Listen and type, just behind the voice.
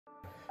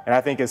And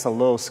I think it's a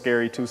little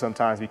scary too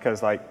sometimes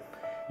because like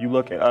you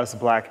look at us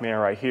black men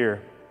right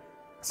here,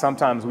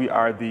 sometimes we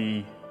are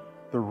the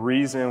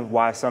reason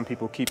why some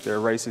people keep their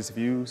racist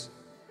views.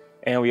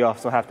 And we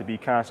also have to be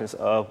conscious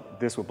of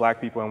this with black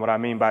people. And what I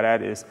mean by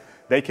that is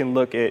they can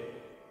look at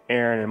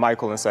Aaron and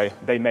Michael and say,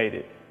 they made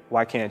it,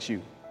 why can't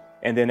you?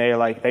 And then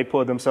they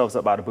pull themselves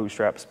up by the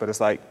bootstraps, but it's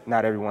like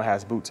not everyone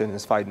has boots and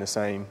is fighting the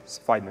same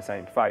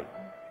fight.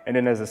 And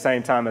then at the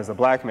same time as a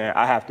black man,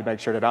 I have to make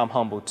sure that I'm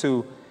humble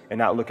too and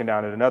not looking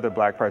down at another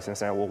black person and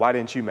saying, well, why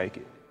didn't you make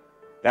it?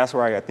 That's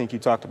where I think you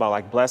talked about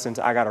like blessings.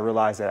 I got to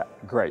realize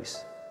that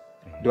grace.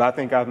 Do I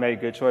think I've made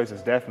good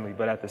choices? Definitely.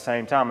 But at the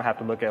same time, I have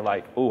to look at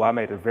like, oh, I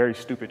made a very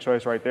stupid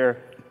choice right there,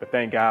 but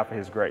thank God for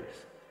his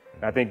grace.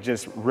 And I think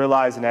just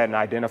realizing that and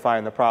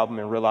identifying the problem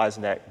and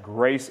realizing that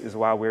grace is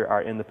why we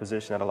are in the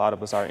position that a lot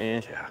of us are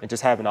in, and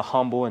just having a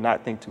humble and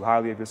not think too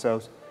highly of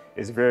yourselves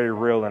is very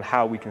real in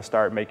how we can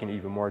start making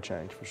even more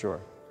change, for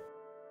sure.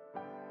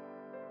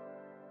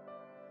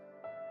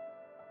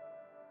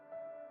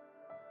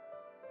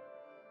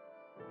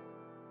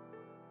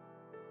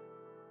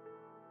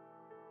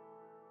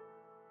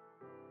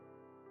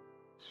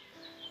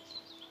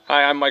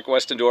 Hi, I'm Mike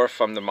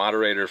Westendorf. I'm the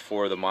moderator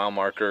for the Mile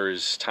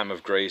Markers Time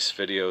of Grace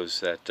videos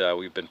that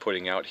we've been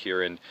putting out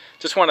here, and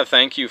just want to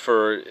thank you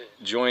for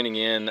joining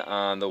in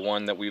on the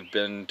one that we've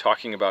been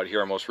talking about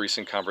here, our most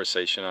recent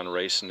conversation on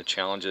race and the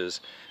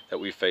challenges that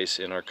we face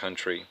in our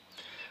country.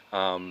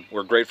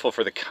 We're grateful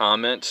for the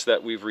comments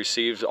that we've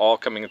received, all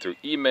coming in through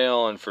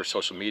email and for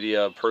social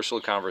media,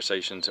 personal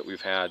conversations that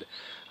we've had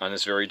on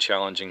this very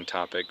challenging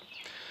topic.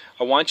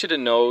 I want you to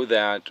know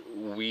that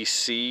we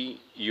see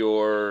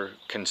your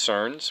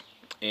concerns,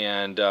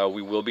 and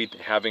we will be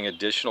having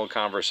additional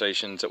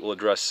conversations that will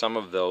address some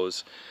of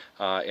those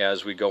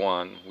as we go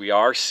on. We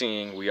are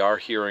seeing, we are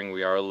hearing,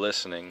 we are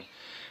listening.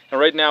 And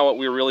right now what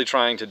we're really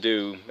trying to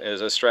do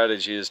as a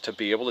strategy is to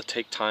be able to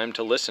take time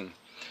to listen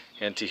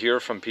and to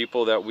hear from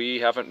people that we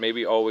haven't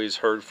maybe always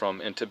heard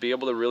from, and to be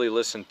able to really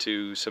listen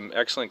to some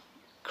excellent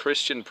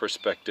Christian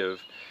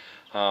perspective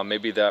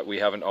maybe that we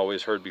haven't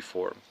always heard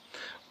before.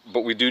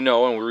 But we do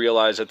know and we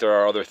realize that there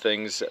are other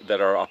things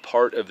that are a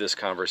part of this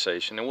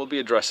conversation, and we'll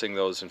be addressing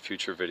those in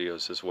future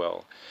videos as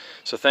well.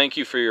 So thank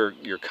you for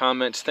your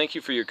comments. Thank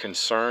you for your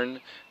concern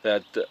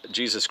that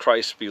Jesus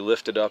Christ be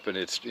lifted up in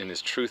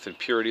his truth and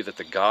purity, that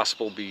the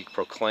gospel be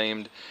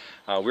proclaimed.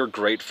 We're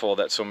grateful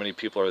that so many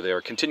people are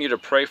there. Continue to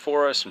pray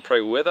for us and pray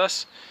with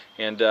us,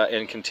 and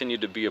continue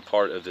to be a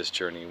part of this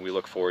journey. We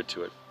look forward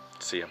to it.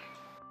 See you.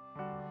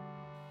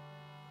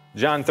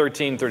 John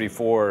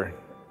 13:34.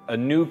 A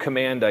new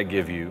command I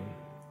give you,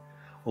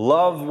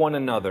 love one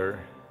another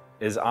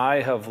as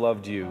I have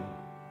loved you,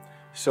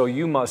 so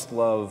you must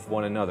love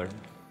one another.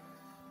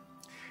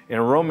 In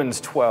Romans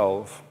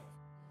 12,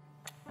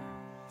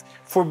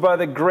 for by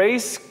the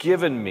grace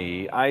given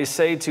me, I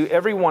say to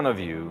every one of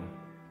you,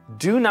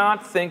 do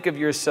not think of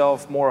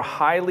yourself more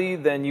highly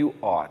than you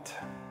ought,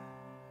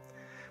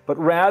 but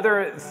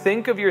rather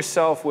think of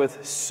yourself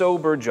with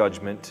sober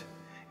judgment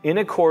in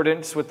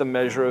accordance with the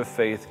measure of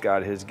faith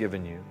God has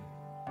given you.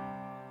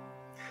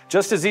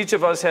 Just as each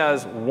of us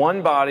has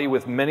one body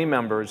with many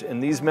members,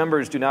 and these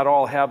members do not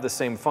all have the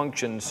same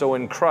function, so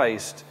in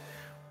Christ,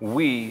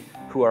 we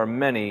who are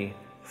many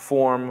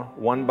form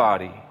one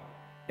body,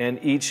 and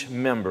each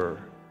member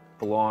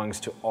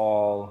belongs to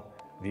all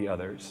the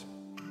others.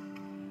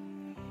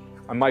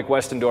 I'm Mike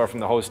Westendorf. I'm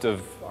the host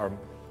of our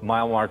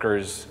Mile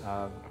Markers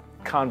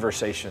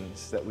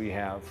conversations that we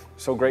have.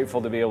 So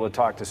grateful to be able to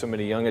talk to so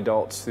many young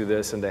adults through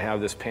this and to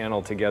have this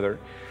panel together.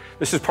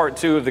 This is part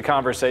two of the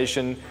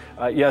conversation.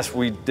 Yes,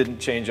 we didn't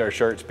change our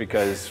shirts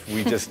because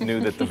we just knew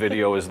that the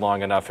video was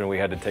long enough and we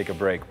had to take a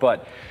break.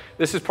 But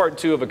this is part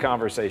two of a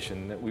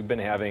conversation that we've been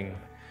having.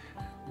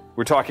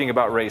 We're talking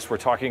about race, we're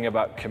talking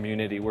about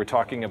community, we're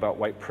talking about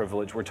white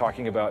privilege, we're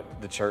talking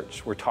about the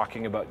church, we're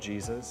talking about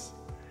Jesus.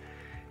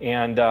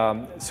 And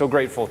so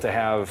grateful to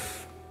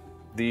have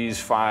these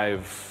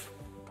five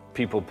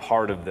people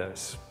part of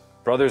this.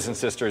 Brothers and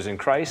sisters in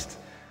Christ,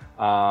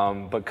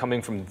 but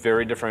coming from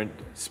very different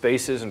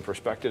spaces and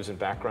perspectives and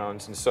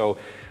backgrounds. And so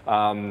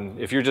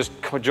if you're just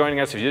joining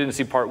us, if you didn't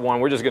see part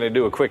one, we're just going to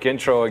do a quick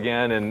intro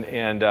again.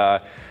 And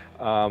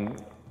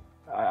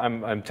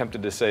I'm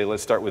tempted to say,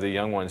 let's start with the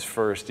young ones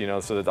first, you know,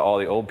 so that all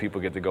the old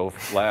people get to go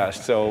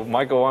last. So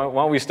Michael, why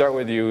don't we start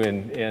with you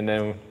and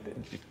then,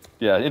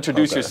 yeah,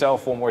 introduce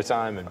yourself one more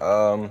time.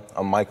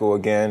 I'm Michael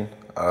again.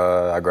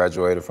 I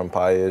graduated from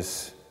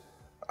Pius.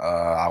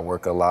 I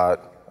work a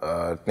lot.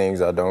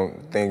 Things I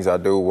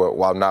do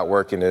while not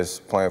working is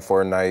playing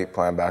Fortnite,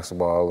 playing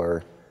basketball,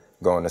 or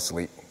going to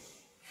sleep.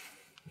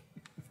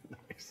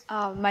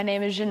 My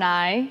name is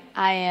Janai.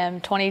 I am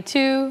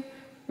 22,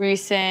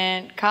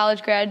 recent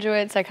college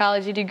graduate,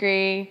 psychology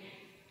degree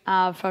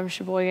from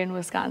Sheboygan,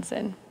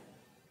 Wisconsin.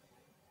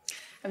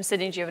 I'm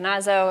Sydney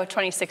Giovinazzo,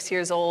 26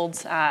 years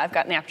old. I've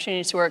gotten the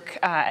opportunity to work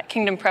at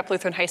Kingdom Prep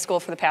Lutheran High School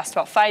for the past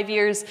about 5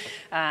 years,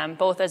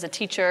 both as a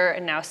teacher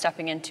and now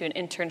stepping into an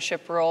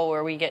internship role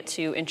where we get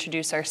to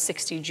introduce our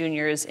 60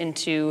 juniors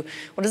into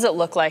what does it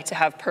look like to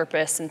have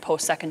purpose in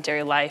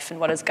post-secondary life,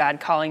 and what is God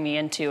calling me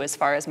into as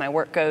far as my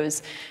work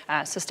goes.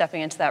 So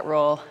stepping into that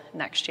role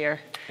next year.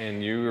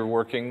 And you are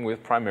working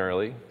with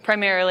primarily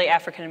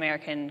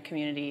African-American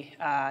community,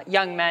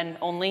 young men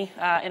only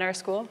in our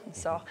school.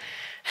 So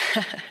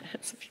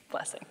it's a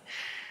blessing.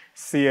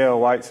 CL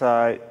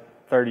Whiteside,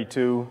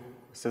 32,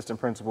 assistant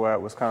principal at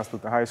Wisconsin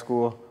Lutheran High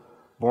School,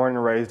 born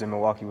and raised in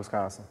Milwaukee,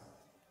 Wisconsin.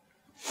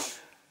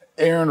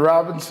 Aaron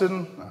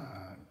Robinson,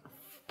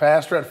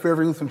 pastor at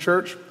Fairview Lutheran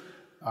Church,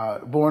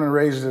 born and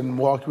raised in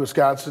Milwaukee,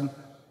 Wisconsin,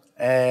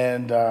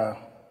 and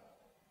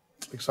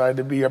excited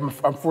to be here.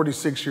 I'm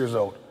 46 years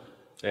old.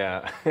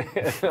 Yeah,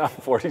 I'm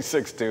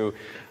 46 too.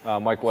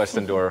 Mike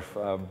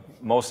Westendorf.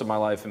 Most of my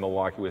life in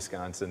Milwaukee,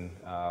 Wisconsin,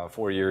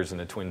 4 years in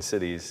the Twin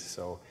Cities.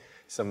 So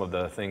some of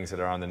the things that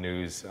are on the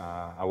news,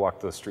 I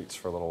walked those streets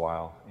for a little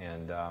while.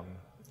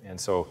 And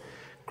so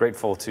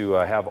grateful to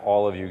have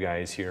all of you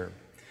guys here.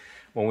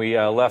 When we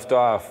left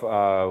off,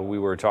 we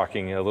were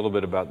talking a little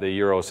bit about the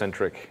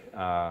Eurocentric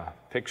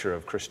picture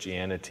of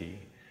Christianity.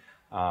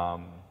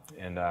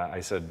 And I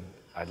said,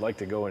 I'd like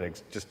to go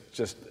and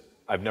just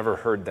I've never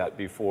heard that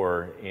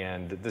before,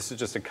 and this is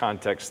just a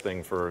context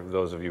thing for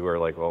those of you who are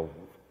like, well,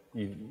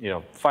 you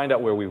know, find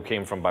out where we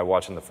came from by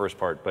watching the first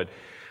part. But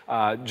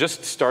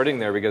just starting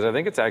there, because I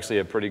think it's actually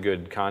a pretty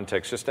good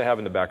context just to have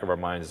in the back of our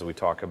minds as we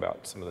talk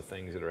about some of the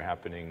things that are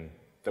happening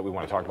that we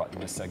want to talk about in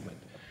this segment.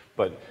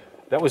 But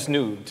that was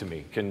new to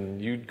me. Can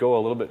you go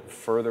a little bit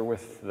further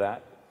with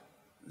that?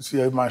 See,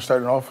 you mind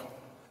starting off?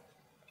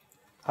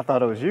 I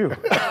thought it was you.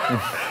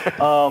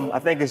 I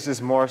think it's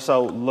just more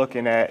so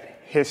looking at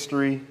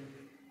history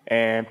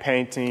and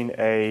painting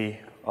a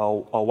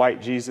white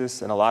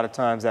Jesus, and a lot of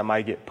times that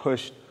might get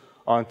pushed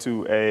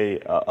onto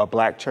a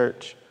black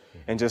church,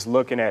 and just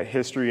looking at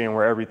history and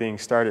where everything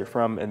started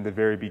from in the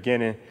very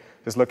beginning,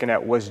 just looking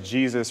at, was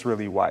Jesus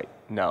really white?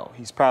 No,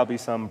 he's probably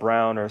some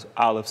brown or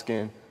olive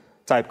skin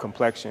type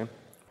complexion.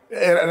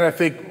 And I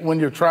think when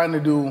you're trying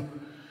to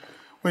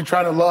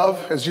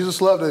love as Jesus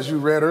loved, as you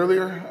read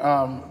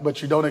earlier,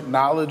 but you don't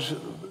acknowledge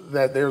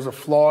that there's a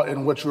flaw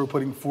in what you were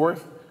putting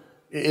forth,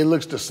 it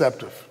looks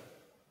deceptive.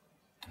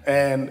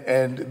 And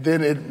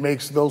then it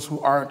makes those who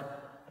aren't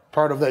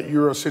part of that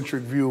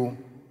Eurocentric view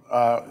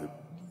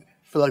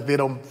feel like they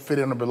don't fit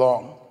in or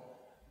belong.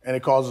 And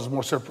it causes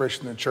more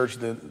separation in the church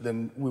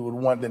than we would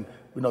want, than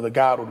we know that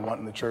God would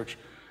want in the church.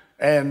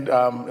 And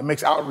it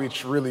makes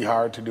outreach really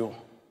hard to do.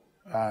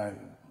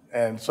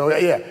 And so,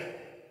 yeah,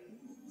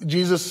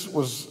 Jesus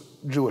was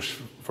Jewish,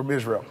 from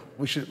Israel.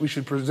 We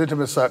should present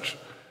him as such.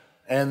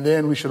 And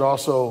then we should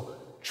also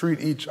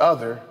treat each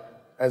other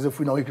as if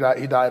we know he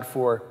died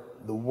for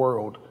the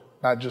world,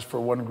 not just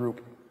for one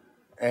group.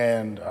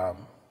 And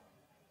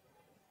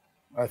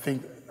I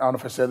think, I don't know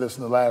if I said this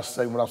in the last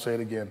segment, I'll say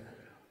it again.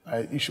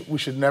 We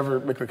should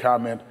never make the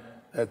comment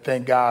that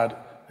thank God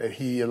that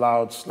he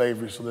allowed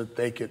slavery so that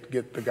they could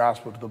get the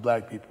gospel to the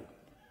black people.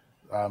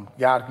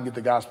 God can get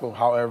the gospel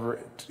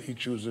however he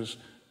chooses,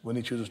 when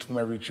he chooses, to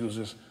whomever he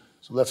chooses.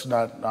 So let's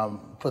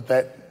not put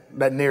that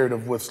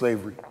narrative with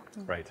slavery.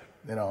 Right.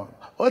 You know,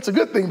 well, it's a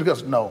good thing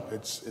because no,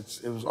 it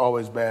was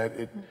always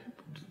bad.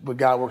 But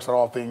God works out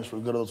all things for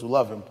the good of those who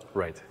love him.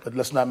 Right. But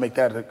let's not make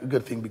that a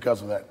good thing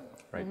because of that.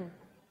 Right.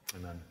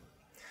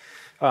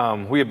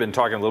 Amen. We have been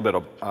talking a little bit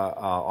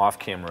off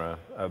camera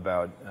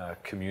about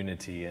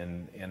community,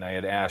 and I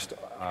had asked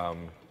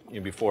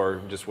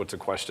before, just what's a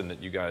question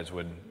that you guys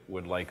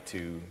would like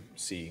to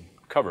see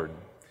covered.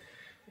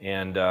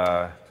 And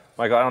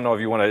Michael, I don't know if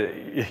you want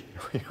to,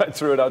 I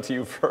threw it out to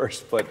you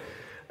first, but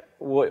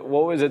what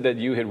was it that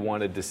you had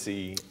wanted to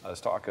see us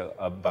talk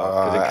about?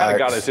 Because it kind of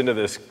got us into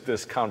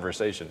this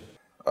conversation.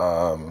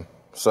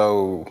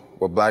 So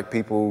with black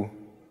people,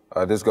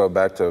 this goes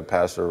back to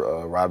Pastor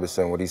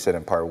Robinson, what he said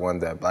in part 1,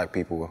 that black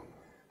people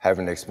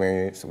haven't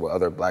experienced what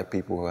other black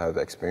people have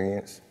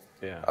experienced.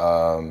 Yeah.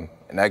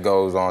 And that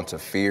goes on to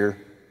fear,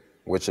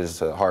 which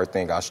is a hard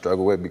thing I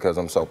struggle with because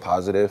I'm so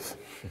positive.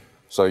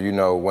 So, you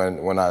know,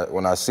 when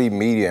I see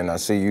media and I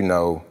see, you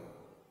know,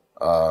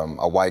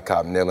 a white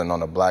cop kneeling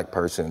on a black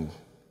person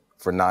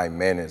for 9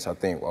 minutes, I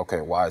think, okay,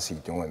 why is he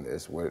doing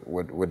this?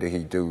 What did he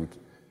do,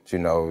 to,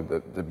 you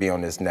know, to be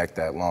on his neck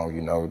that long,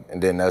 you know?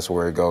 And then that's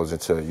where it goes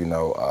into, you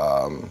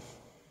know,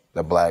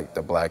 the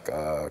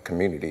black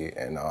community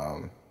and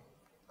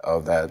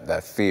of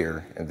that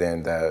fear, and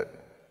then that,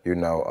 you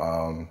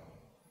know,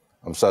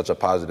 I'm such a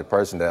positive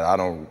person that I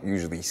don't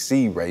usually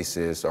see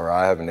racist, or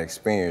I haven't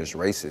experienced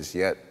racist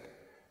yet.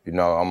 You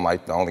know, I'm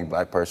like the only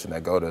black person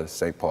that go to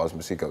St. Paul's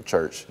Mesquite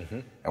Church. Mm-hmm.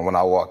 And when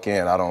I walk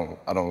in,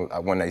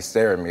 when they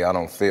stare at me, I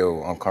don't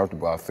feel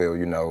uncomfortable. I feel,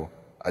 you know,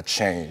 a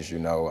change. You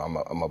know,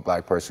 I'm a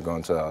black person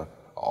going to an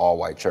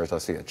all-white church. I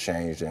see a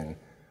change and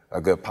a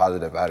good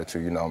positive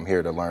attitude. You know, I'm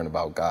here to learn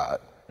about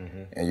God.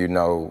 Mm-hmm. And, you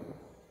know,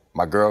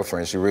 my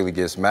girlfriend, she really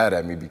gets mad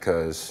at me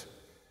because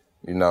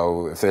you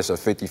know, if it's a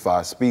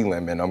 55 speed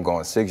limit and I'm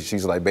going 60,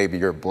 she's like, baby,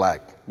 you're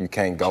black. You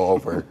can't go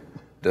over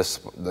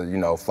you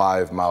know,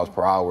 5 miles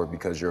per hour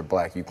because you're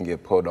black. You can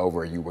get pulled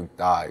over, you would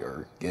die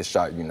or get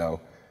shot, you know.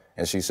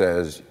 And she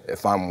says,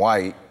 if I'm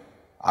white,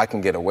 I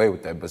can get away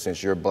with that, but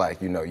since you're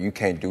black, you know, you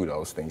can't do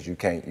those things. You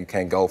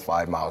can't go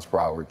 5 miles per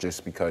hour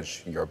just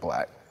because you're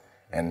black.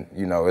 And,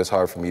 you know, it's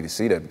hard for me to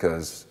see that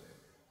because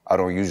I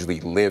don't usually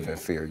live in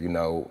fear, you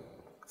know.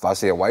 If I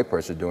see a white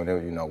person doing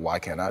it, you know, why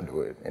can't I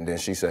do it? And then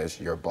she says,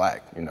 you're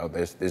black. You know,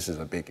 this is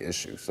a big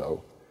issue.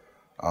 So,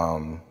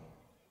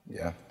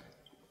 yeah.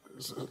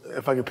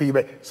 If I could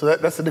piggyback, so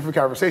that's a different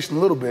conversation a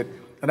little bit,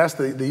 and that's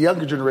the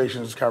younger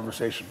generation's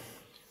conversation.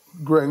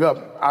 Growing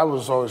up, I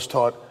was always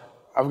taught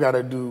I've got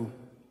to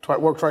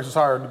work twice as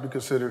hard to be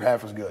considered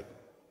half as good.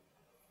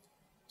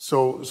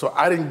 So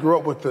I didn't grow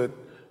up with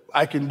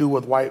I can do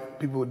what white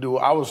people do.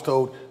 I was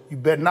told, you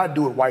better not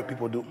do what white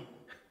people do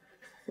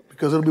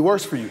because it'll be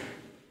worse for you.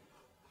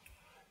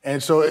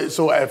 And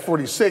so at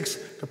 46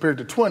 compared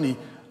to 20,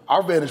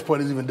 our vantage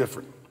point is even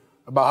different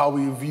about how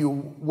we view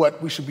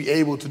what we should be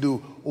able to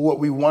do or what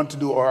we want to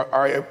do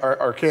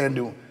or can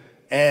do.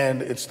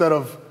 And instead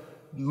of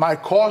my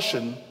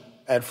caution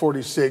at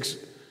 46,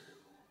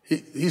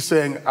 he's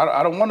saying,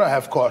 I don't want to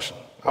have caution.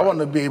 Right. I want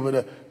to be able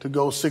to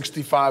go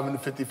 65 and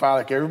 55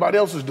 like everybody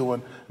else is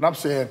doing. And I'm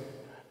saying,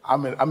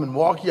 I'm in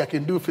Milwaukee, I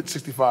can do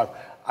 65.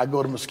 I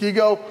go to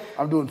Muskego,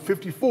 I'm doing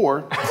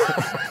 54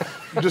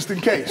 just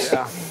in case.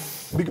 Yeah.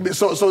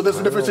 So there's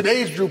a difference in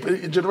age group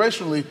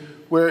generationally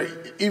where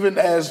even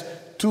as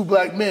two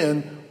black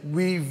men,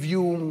 we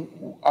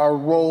view our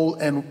role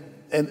and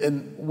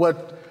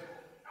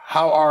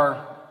how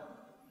our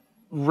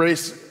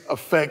race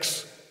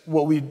affects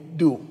what we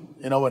do,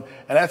 you know, and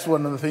that's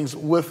one of the things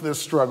with this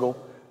struggle,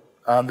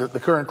 the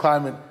current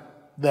climate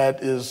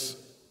that is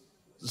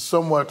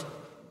somewhat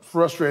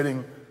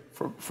frustrating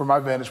from my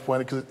vantage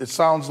point, because it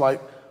sounds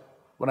like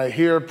when I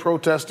hear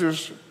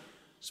protesters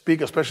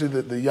speak, especially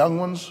the young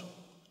ones,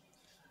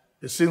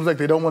 it seems like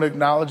they don't want to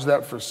acknowledge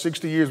that for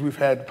 60 years we've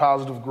had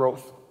positive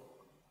growth,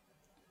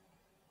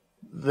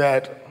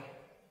 that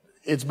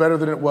it's better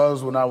than it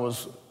was when I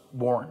was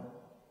born,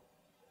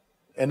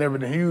 and there have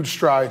been huge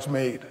strides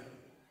made.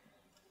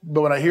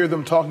 But when I hear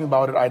them talking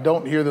about it, I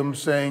don't hear them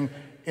saying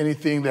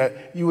anything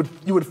that you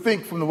would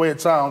think from the way it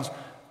sounds.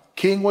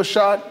 King was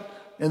shot,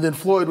 and then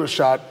Floyd was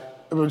shot,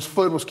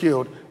 Floyd was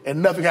killed,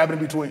 and nothing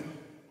happened in between.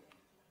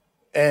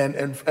 And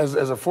as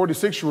a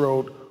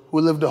 46-year-old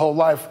who lived a whole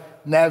life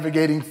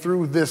navigating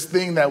through this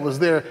thing that was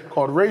there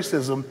called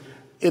racism,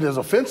 it is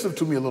offensive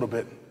to me a little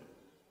bit.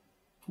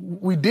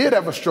 We did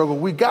have a struggle.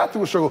 We got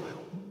through a struggle.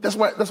 That's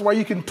why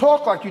you can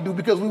talk like you do,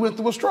 because we went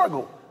through a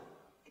struggle.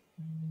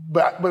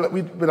 But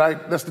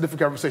that's the different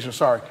conversation.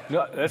 Sorry.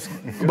 No, that's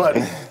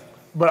good.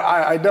 But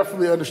I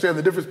definitely understand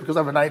the difference, because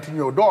I have a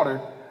 19-year-old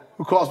daughter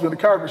who calls me on the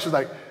car and she's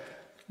like,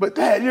 "But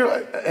Dad, you're,"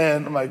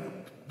 and I'm like,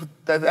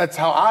 "That's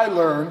how I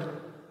learned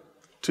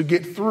to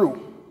get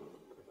through."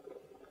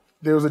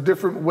 There's a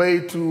different way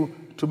to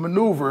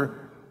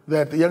maneuver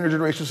that the younger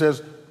generation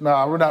says,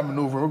 "Nah, we're not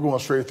maneuvering. We're going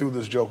straight through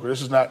this joker.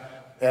 This is not."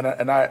 And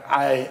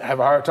I have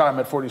a hard time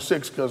at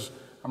 46 because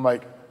I'm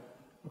like,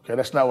 okay,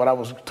 that's not what I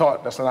was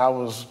taught. That's not how I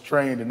was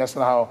trained, and that's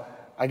not how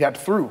I got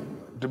through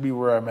to be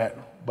where I'm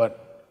at.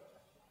 But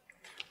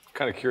I'm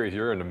kind of curious.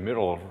 You're in the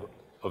middle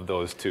of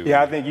those two.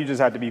 Yeah, I think you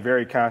just have to be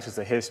very conscious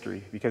of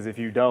history, because if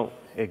you don't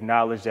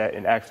acknowledge that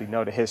and actually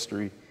know the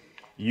history,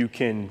 you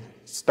can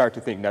start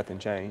to think nothing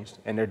changed.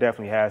 And there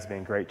definitely has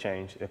been great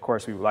change. Of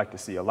course, we would like to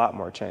see a lot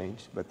more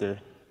change, but there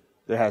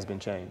has been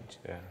change.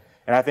 Yeah.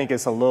 And I think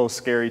it's a little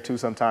scary too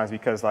sometimes,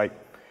 because like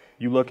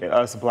you look at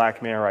us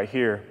black men right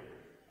here,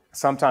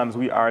 sometimes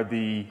we are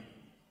the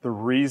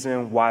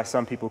reason why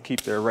some people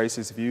keep their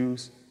racist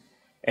views.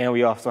 And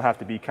we also have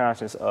to be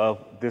conscious of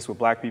this with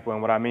black people.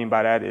 And what I mean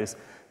by that is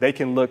they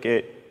can look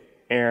at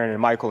Aaron and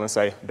Michael and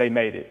say, they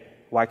made it.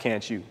 Why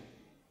can't you?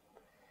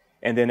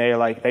 And then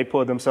they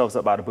pull themselves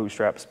up by the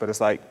bootstraps, but it's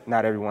like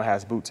not everyone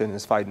has boots and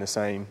is fighting the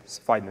same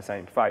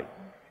fight.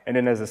 And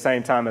then at the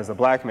same time, as a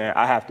black man,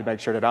 I have to make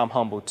sure that I'm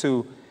humble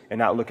too, and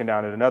not looking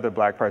down at another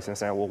black person and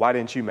saying, well, why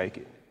didn't you make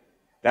it?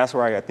 That's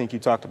where I think you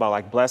talked about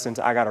like blessings.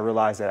 I got to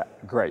realize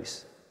that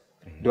grace.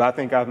 Mm-hmm. Do I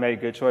think I've made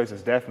good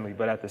choices? Definitely.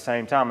 But at the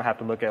same time, I have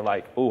to look at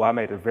like, oh, I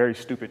made a very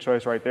stupid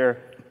choice right there,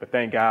 but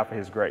thank God for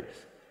his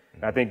grace.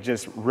 And I think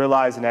just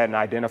realizing that and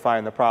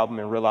identifying the problem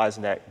and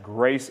realizing that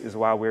grace is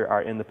why we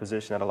are in the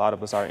position that a lot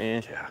of us are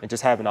in, and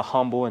just having a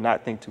humble and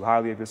not think too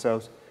highly of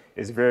yourselves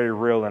is very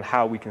real, and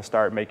how we can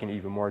start making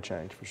even more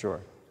change, for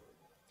sure.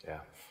 Yeah,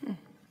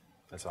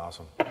 that's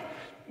awesome.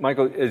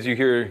 Michael, as you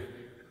hear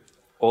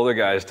older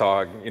guys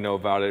talk,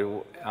 about it.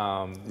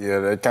 Yeah,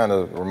 that kind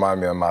of remind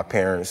me of my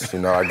parents.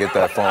 I get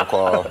that phone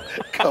call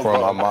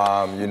from my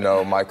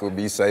mom, Michael,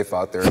 be safe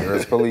out there.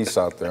 There's police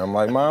out there. I'm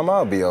like, Mom,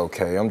 I'll be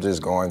okay. I'm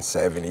just going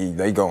 70.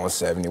 They going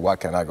 70. Why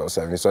can't I go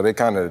 70? So they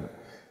kind of,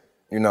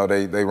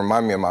 they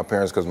remind me of my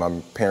parents, because my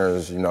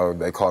parents,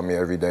 they call me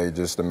every day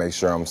just to make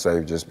sure I'm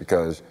safe, just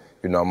because,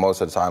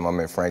 most of the time I'm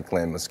in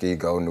Franklin,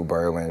 Muskego, New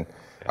Berlin.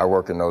 I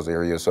work in those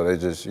areas, so they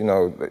just, you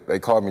know, they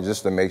call me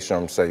just to make sure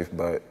I'm safe,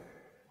 but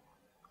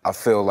I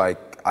feel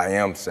like I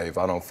am safe.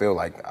 I don't feel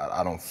like,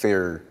 I don't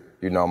fear,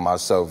 you know,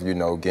 myself, you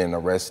know, getting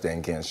arrested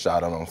and getting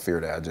shot. I don't fear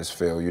that. I just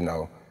feel, you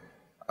know,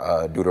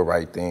 do the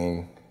right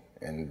thing,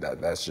 and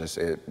that's just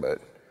it. But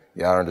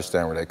yeah, I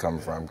understand where they're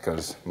coming from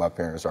because my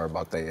parents are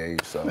about their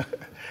age, so.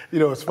 You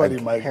know, it's funny,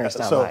 Mike. Parents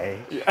not my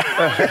age.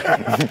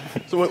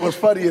 So what's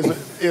funny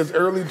is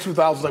early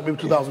 2000s, like maybe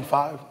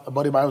 2005, a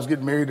buddy of mine was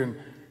getting married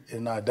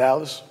in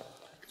Dallas.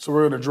 So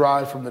we're gonna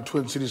drive from the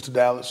Twin Cities to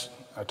Dallas.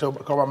 I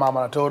called my mom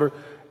and I told her,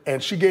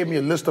 and she gave me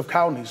a list of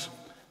counties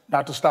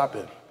not to stop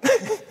in.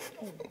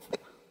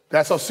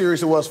 That's how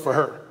serious it was for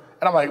her.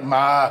 And I'm like,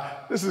 Ma,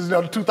 this is, you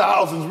know, the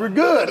 2000s, we're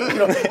good. You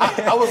know,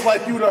 I was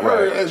like you to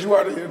her as you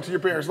are to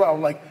your parents now.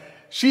 I'm like,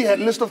 she had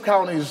a list of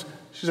counties.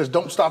 She says,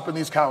 don't stop in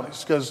these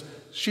counties, because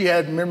she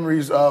had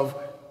memories of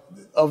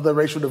the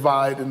racial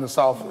divide in the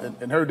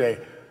South in her day.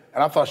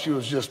 And I thought she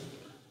was just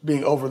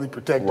being overly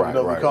protective and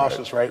overly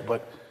cautious, right?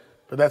 But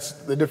that's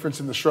the difference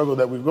in the struggle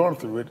that we've gone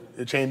through.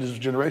 It changes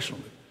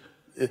generationally.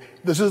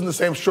 This isn't the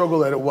same struggle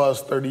that it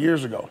was 30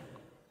 years ago.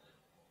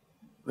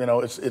 You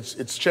know,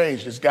 it's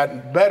changed. It's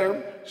gotten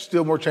better,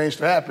 still more change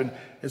to happen.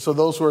 And so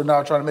those who are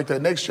now trying to make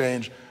that next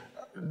change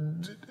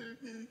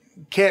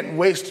can't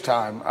waste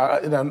time.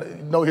 You know,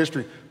 no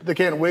history, but they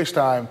can't waste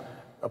time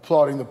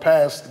applauding the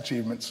past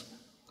achievements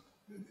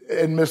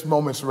and missed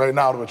moments right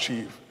now to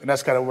achieve. And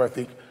that's kind of where I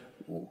think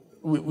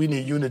we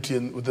need unity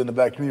within the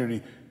Black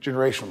community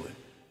generationally,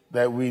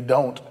 that we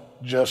don't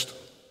just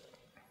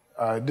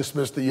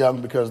dismiss the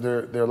young because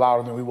they're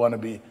louder than we want to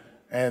be,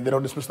 and they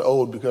don't dismiss the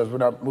old because we're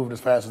not moving as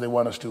fast as they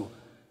want us to,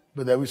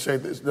 but that we say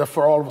that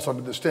for all of us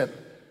under this tent,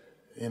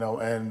 you know,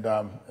 and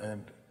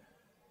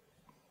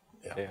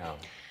yeah.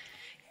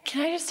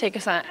 Can I just take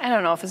us on, I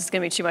don't know if this is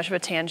going to be too much of a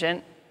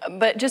tangent,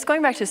 but just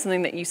going back to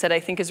something that you said I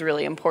think is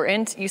really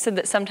important. You said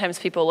that sometimes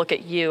people look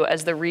at you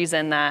as the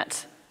reason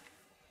that,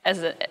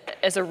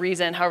 as a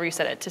reason, however you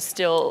said it, to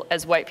still,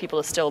 as white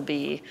people, to still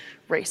be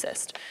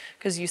racist.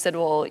 Because you said,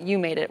 well, you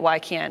made it, why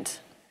can't?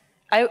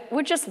 I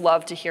would just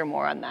love to hear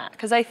more on that.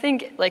 Because I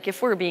think, like,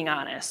 if we're being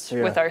honest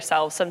with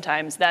ourselves,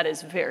 sometimes that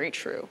is very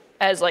true,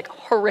 as like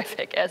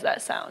horrific as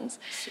that sounds.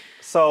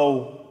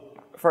 So,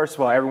 first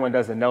of all, everyone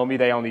doesn't know me.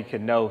 They only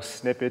can know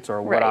snippets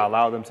or what I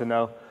allow them to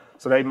know.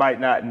 So they might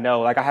not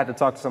know. Like, I had to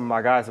talk to some of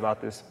my guys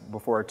about this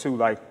before too.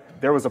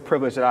 Like, there was a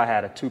privilege that I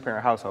had, a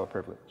 2-parent household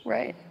privilege.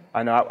 Right.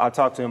 I know I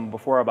talked to him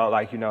before about,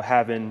 like, you know,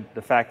 having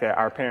the fact that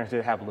our parents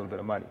did have a little bit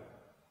of money.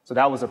 So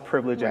that was a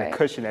privilege and a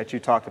cushion that you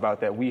talked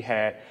about that we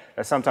had,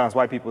 that sometimes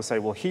white people say,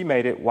 well, he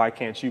made it, why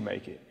can't you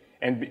make it?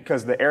 And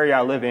because the area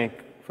I live in,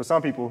 for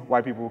some people,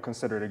 white people will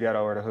consider the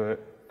ghetto or the hood,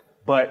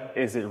 but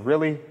is it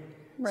really?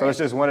 So it's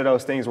just one of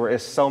those things where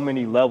it's so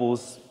many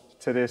levels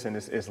to this, and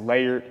it's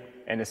layered,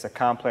 and it's a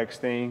complex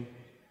thing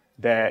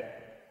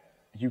that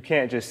you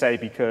can't just say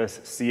because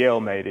CL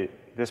made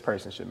it, this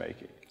person should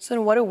make it.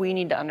 So what do we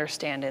need to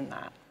understand in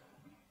that?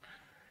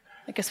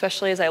 Like,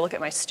 especially as I look at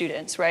my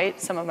students,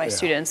 right? Some of my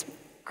students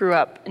grew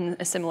up in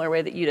a similar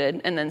way that you did,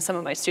 and then some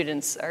of my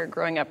students are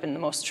growing up in the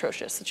most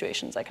atrocious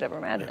situations I could ever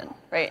imagine,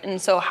 right? And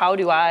so how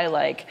do I,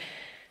 like,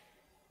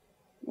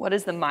 what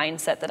is the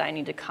mindset that I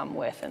need to come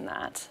with in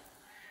that?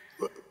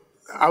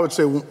 I would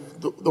say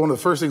one of the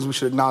first things we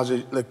should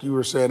acknowledge, like you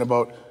were saying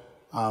about,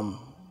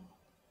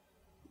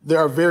 there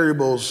are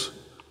variables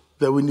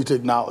that we need to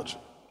acknowledge.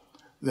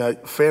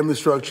 Like family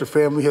structure,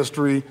 family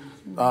history,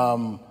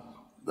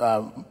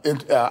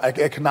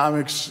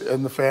 economics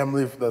in the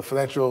family, the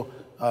financial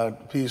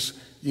piece.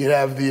 You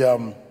have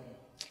the,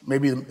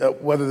 maybe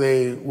whether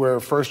they were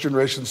first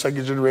generation,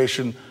 second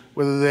generation,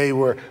 whether they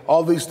were,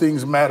 all these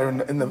things matter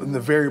in the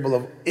variable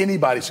of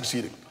anybody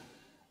succeeding.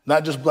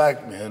 Not just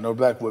black men or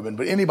black women,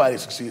 but anybody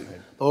succeeding.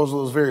 Those are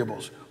those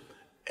variables.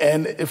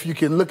 And if you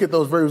can look at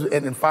those variables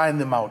and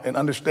find them out and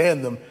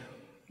understand them,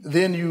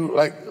 then you,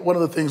 like, one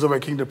of the things over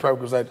at Kingdom Prep,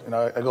 because I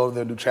go over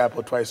there and do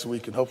chapel twice a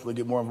week and hopefully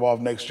get more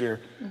involved next year.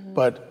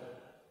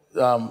 But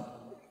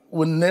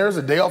when there's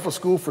a day off of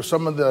school for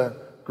some of the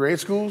grade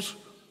schools,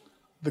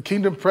 the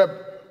Kingdom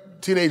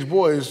Prep teenage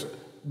boys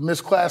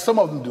miss class, some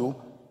of them do,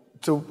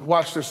 to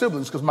watch their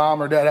siblings because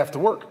mom or dad have to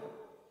work.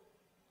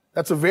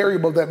 That's a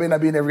variable that may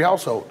not be in every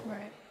household.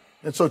 Right.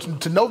 And so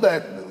to know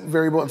that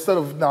variable, instead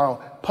of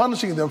now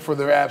punishing them for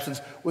their absence,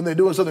 when they're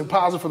doing something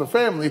positive for the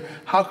family,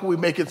 how can we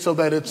make it so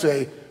that it's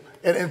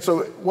and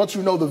so once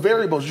you know the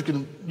variables, you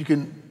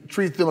can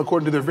treat them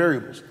according to their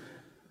variables,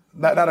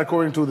 not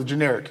according to the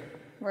generic.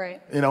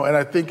 Right. You know, and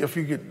I think if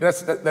you could,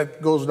 that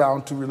goes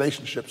down to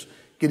relationships,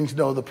 getting to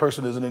know the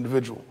person as an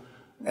individual,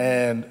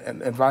 and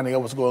finding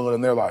out what's going on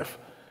in their life.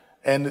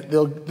 And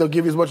they'll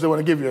give you as much as they want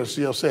to give you, as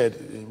CL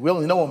said. We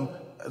only know them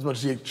as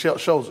much as he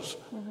shows us.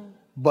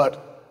 But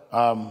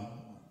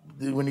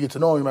when you get to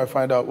know him, you might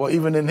find out, well,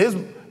 even in his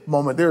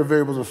moment, there are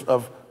variables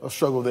of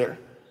struggle there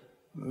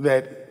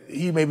that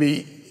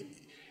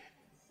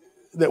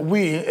that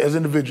we as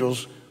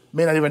individuals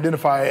may not even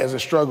identify as a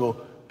struggle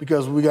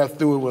because we got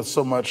through it with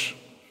so much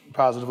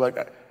positive. Like,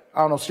 I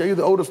don't know, are you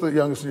the oldest or the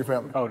youngest in your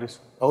family? Oldest.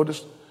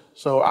 Oldest?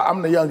 So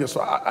I'm the youngest,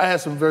 so I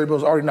had some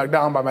variables already knocked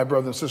down by my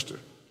brother and sister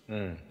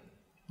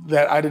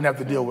that I didn't have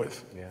to deal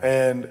with.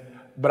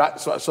 Yeah.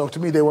 So to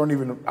me, they weren't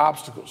even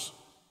obstacles.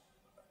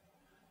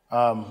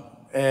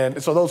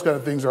 And so those kind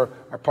of things are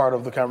part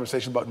of the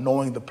conversation about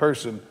knowing the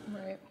person.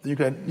 Right. You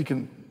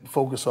can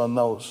focus on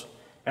those.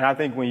 And I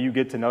think when you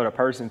get to know the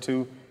person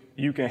too,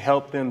 you can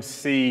help them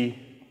see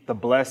the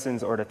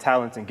blessings or the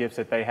talents and gifts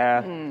that they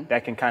have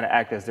that can kind of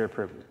act as their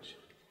privilege.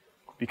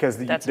 Because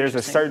there's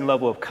a certain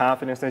level of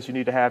confidence that you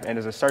need to have, and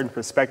there's a certain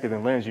perspective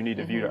and lens you need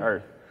to view the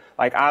earth.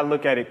 Like, I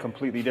look at it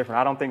completely different.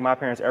 I don't think my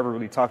parents ever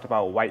really talked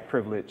about white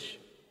privilege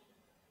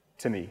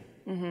to me.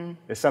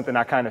 It's something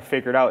I kind of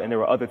figured out, and there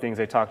were other things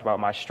they talked about,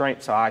 my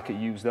strengths, so I could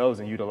use those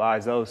and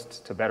utilize those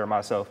to better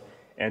myself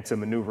and to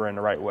maneuver in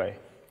the right way.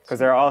 Because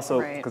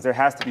there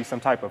has to be some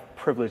type of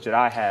privilege that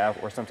I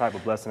have or some type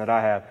of blessing that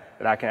I have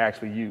that I can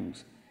actually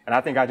use. And I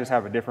think I just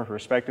have a different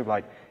perspective.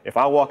 Like, if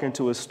I walk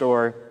into a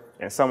store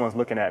and someone's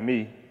looking at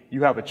me,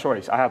 you have a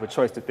choice. I have a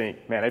choice to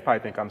think, man, they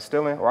probably think I'm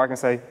stealing, or I can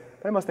say,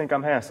 they must think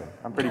I'm handsome.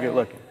 I'm pretty good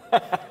looking.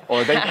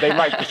 Or they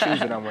like the shoes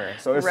that I'm wearing.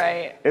 So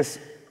it's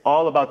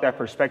all about that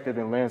perspective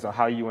and lens on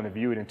how you want to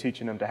view it and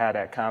teaching them to have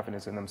that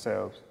confidence in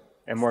themselves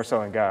and more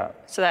so in God.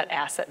 So that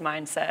asset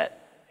mindset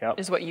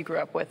is what you grew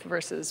up with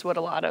versus what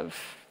a lot of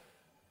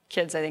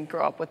kids, I think,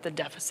 grow up with, the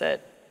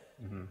deficit.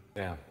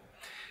 Yeah.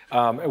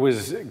 It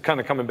was kind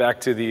of coming back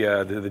to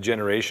the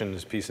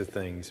generations piece of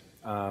things.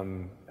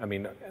 I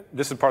mean,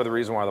 this is part of the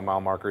reason why the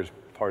mile markers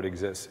part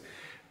exists.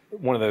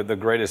 One of the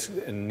greatest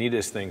and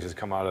neatest things that's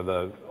come out of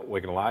the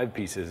Awaken Alive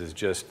pieces is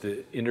just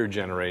the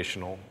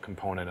intergenerational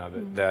component of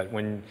it. That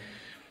when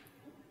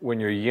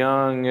you're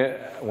young,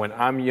 when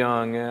I'm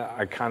young,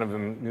 I kind of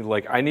am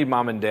like, I need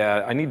mom and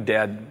dad. I need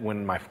dad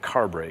when my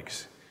car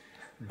breaks.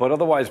 But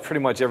otherwise,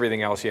 pretty much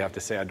everything else you have to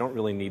say, I don't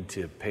really need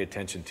to pay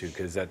attention to,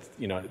 because that's,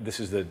 this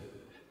is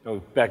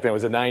back then it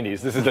was the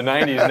 90s. This is the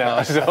 90s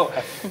now. So,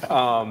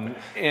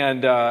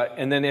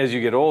 and then as you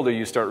get older,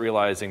 you start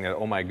realizing that,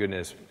 oh my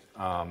goodness,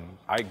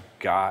 I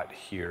got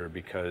here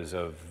because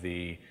of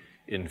the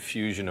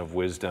infusion of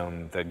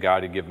wisdom that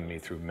God had given me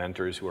through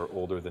mentors who are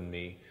older than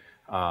me.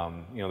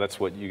 That's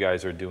what you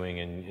guys are doing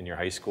in your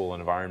high school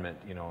environment,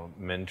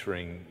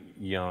 mentoring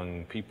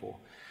young people.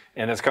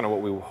 And that's kind of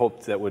what we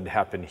hoped that would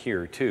happen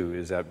here too,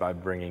 is that by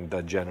bringing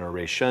the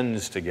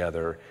generations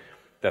together,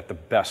 that the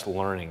best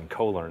learning,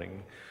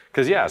 co-learning.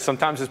 Because yeah,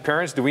 sometimes as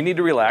parents, do we need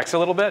to relax a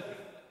little bit?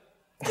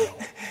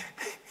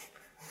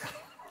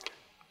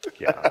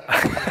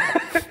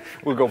 Yeah.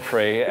 We'll go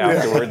pray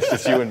afterwards,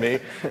 just you and me.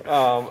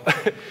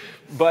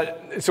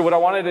 But so what I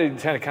wanted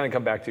to kind of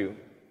come back to,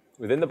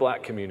 within the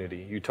Black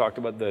community, you talked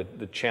about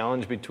the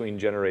challenge between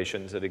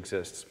generations that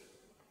exists.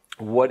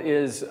 What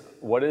is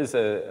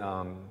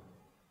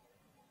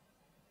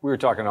we were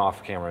talking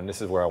off camera, and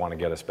this is where I want to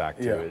get us back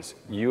to, is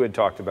you had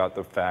talked about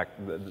the fact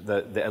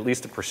that at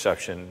least the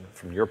perception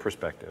from your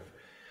perspective,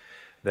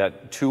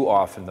 that too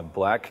often the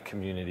Black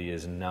community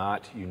is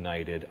not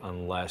united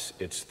unless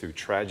it's through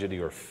tragedy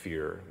or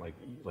fear,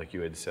 like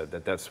you had said,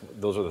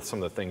 those are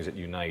some of the things that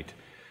unite.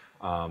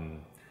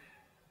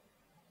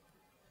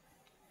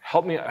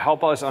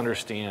 Help us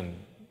understand,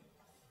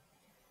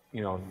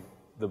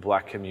 the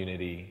Black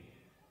community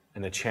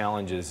and the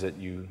challenges that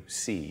you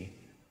see.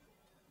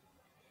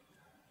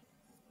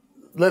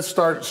 Let's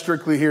start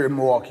strictly here in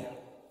Milwaukee.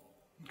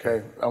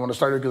 Okay, I want to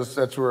start here because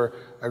that's where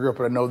I grew up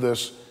and I know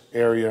this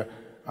area.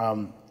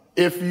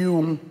 If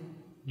you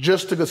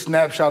just took a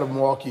snapshot of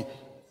Milwaukee,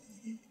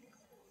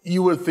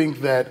 you would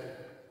think that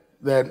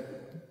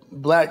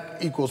Black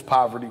equals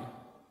poverty,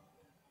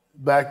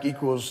 Black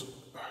equals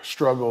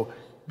struggle,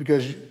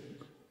 because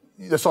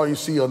that's all you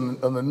see on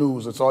the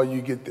news. That's all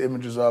you get the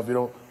images of.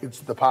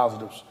 It's the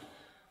positives.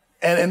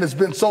 And it's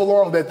been so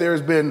long that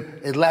there's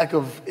been a lack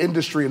of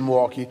industry in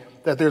Milwaukee,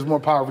 that there's more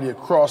poverty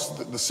across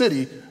the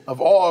city of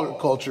all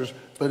cultures,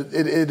 but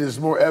it is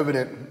more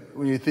evident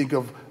when you think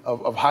of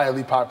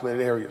highly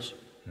populated areas,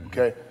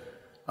 okay?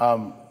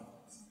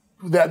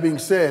 That being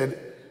said,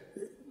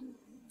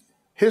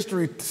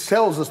 history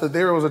tells us that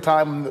there was a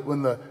time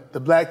when the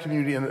Black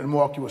community in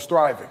Milwaukee was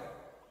thriving,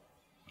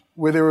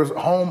 where there was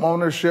home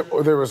ownership,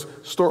 or there was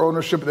store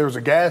ownership, there was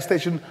a gas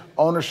station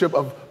ownership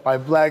by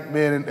Black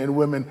men and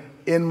women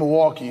in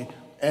Milwaukee,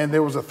 and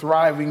there was a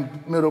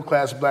thriving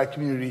middle-class Black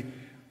community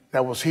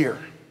that was here.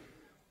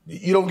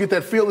 You don't get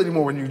that feel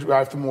anymore when you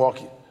drive to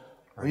Milwaukee.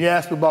 When you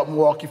ask me about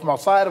Milwaukee from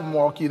outside of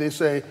Milwaukee, they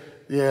say,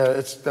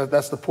 yeah,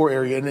 that's the poor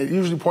area, and they're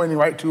usually pointing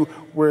right to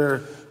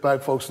where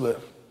Black folks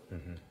live.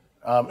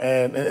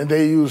 And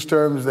they use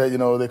terms that,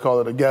 they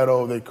call it a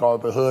ghetto, they call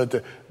it the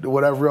hood,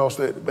 whatever else,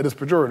 but it's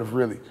pejorative,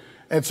 really.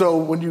 And so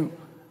when you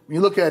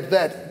look at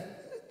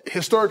that,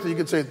 historically, you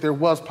could say there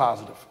was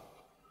positive.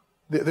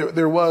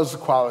 There was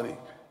quality.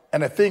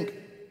 And I think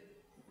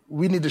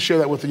we need to share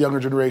that with the younger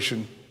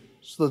generation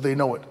so that they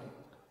know it.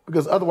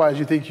 Because otherwise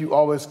you think you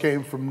always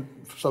came from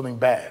something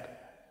bad.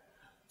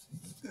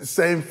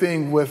 Same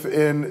thing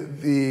within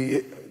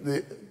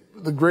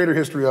the greater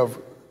history of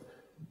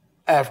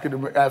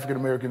African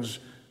Americans,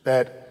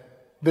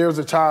 that there's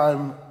a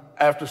time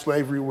after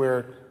slavery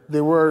where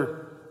there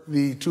were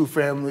the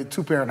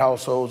two-parent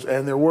households,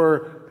 and there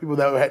were people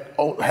that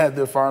had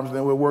their farms and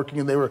they were working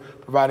and they were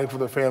providing for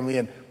their family.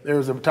 And there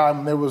was a time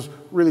when there was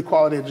really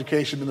quality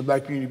education in the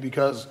black community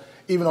because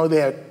even though they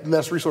had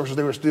less resources,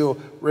 they were still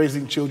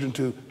raising children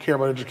to care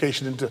about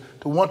education and to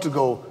want to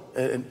go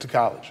to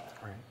college.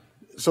 Right.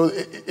 So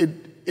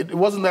it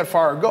wasn't that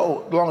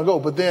long ago,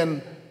 but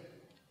then,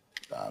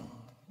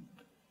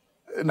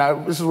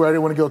 now this is where I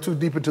didn't want to go too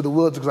deep into the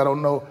woods because I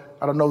don't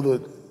know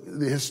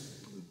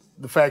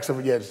the facts of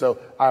it yet, so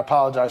I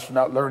apologize for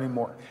not learning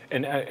more.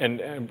 And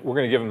we're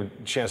going to give him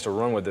a chance to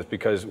run with this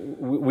because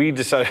we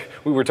decided,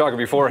 we were talking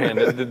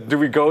beforehand, do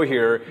we go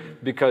here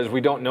because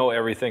we don't know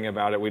everything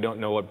about it, we don't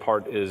know what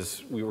part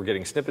is we were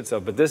getting snippets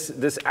of, but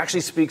this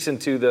actually speaks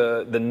into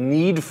the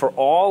need for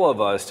all of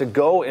us to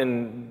go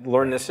and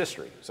learn this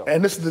history. So.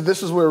 And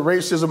this is where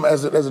racism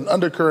as an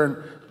undercurrent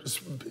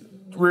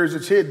rears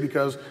its head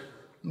because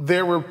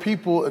there were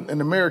people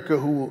in America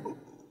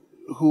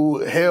who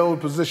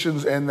held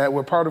positions and that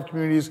were part of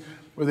communities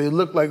where they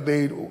looked like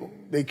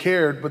they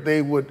cared, but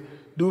they would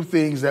do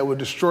things that would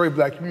destroy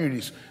black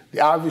communities. The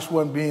obvious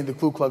one being the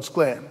Ku Klux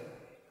Klan.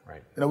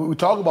 Right. You know, we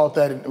talk about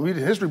that and read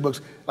history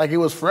books like it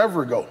was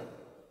forever ago.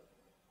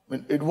 I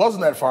mean, it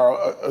wasn't that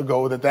far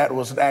ago that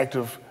was an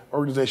active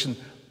organization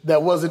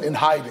that wasn't in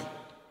hiding.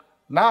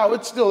 Now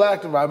it's still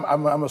active.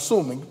 I'm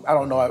assuming. I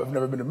don't know. I've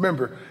never been a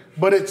member,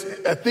 but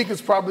I think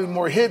it's probably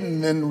more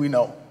hidden than we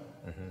know.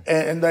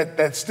 And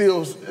that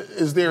still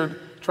is there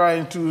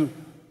trying to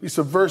be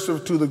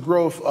subversive to the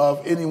growth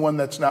of anyone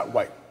that's not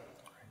white.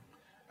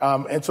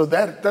 And so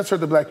that's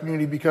hurt the black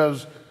community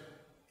because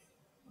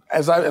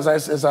as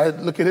I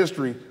look at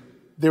history,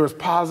 there was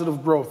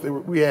positive growth.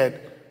 We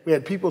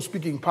had people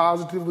speaking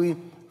positively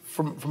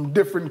from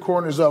different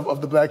corners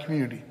of the black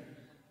community.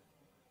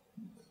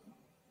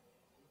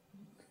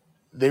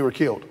 They were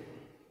killed.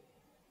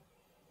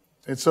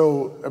 And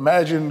so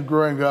imagine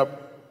growing up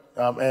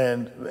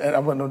and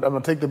I'm going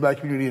to take the black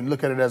community and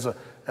look at it as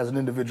an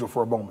individual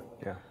for a moment.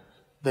 Yeah.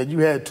 That you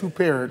had two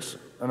parents,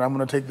 and I'm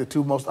going to take the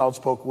two most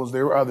outspoken ones.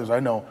 There were others, I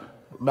know,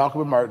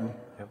 Malcolm and Martin,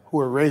 yep, who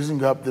are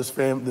raising up this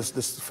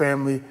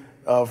family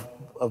of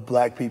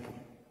black people.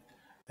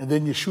 And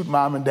then you shoot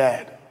mom and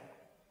dad.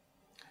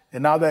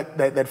 And now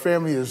that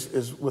family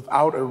is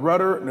without a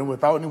rudder and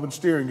without anyone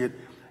steering it.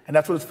 And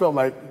that's what it's felt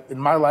like in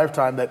my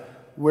lifetime, that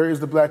where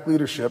is the black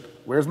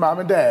leadership? Where's mom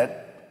and dad?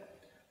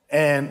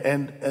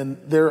 And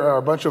there are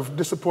a bunch of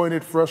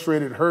disappointed,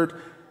 frustrated,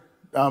 hurt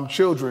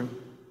children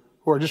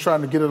who are just trying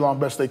to get along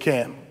best they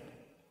can.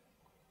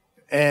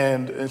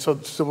 And so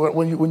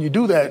when you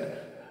do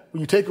that,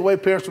 when you take away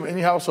parents from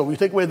any household, when you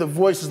take away the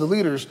voices, the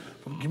leaders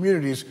from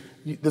communities,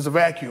 there's a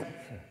vacuum.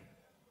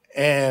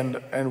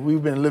 And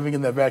we've been living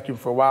in that vacuum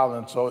for a while,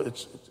 and so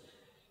it's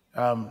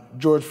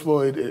George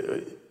Floyd,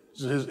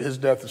 his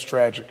death is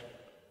tragic.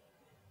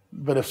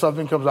 But if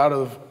something comes out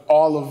of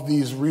all of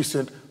these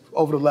recent,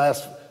 over the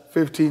last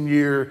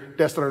 15-year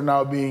deaths that are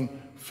now being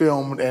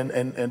filmed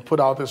and put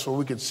out there so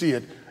we can see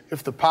it,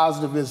 if the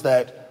positive is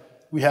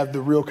that we have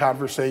the real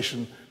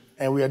conversation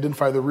and we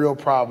identify the real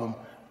problem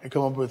and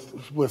come up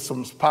with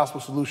some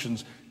possible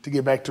solutions to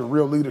get back to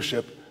real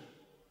leadership,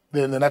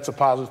 then that's a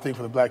positive thing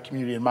for the black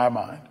community in my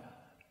mind.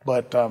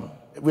 But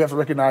we have to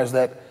recognize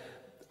that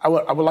I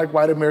would like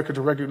white America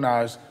to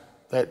recognize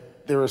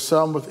that there are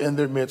some within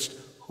their midst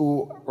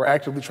who are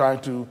actively trying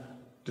to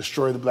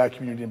destroy the black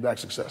community and black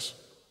success.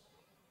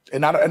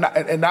 And not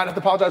have to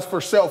apologize for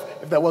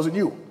self if that wasn't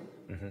you.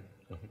 Mm-hmm.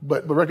 Mm-hmm.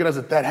 But recognize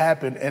that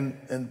happened,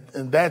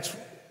 and that's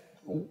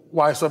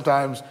why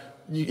sometimes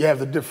you have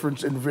the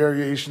difference in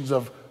variations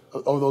of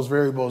those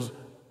variables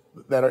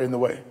that are in the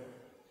way.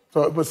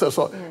 And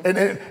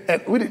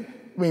we didn't.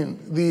 I mean,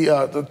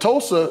 the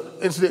Tulsa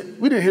incident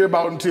we didn't hear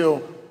about until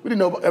we didn't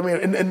know. I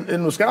mean,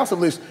 in Wisconsin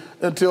at least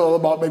until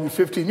about maybe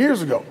 15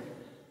 years ago.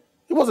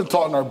 It wasn't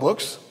taught in our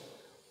books.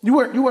 You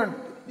weren't.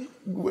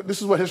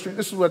 This is what history.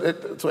 This is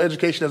what. So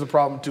education has a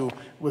problem too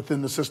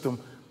within the system.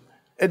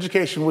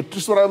 Education, which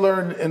is what I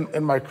learned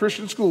in my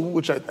Christian school,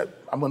 which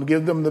I'm going to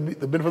give them the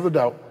benefit of the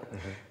doubt.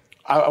 Mm-hmm.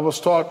 I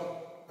was taught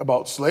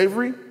about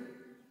slavery,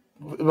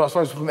 as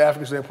far as from the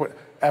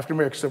African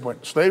American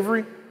standpoint,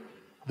 slavery.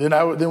 Then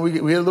we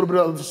had a little bit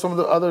of some of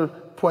the other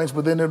points,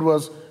 but then it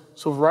was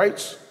civil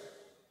rights.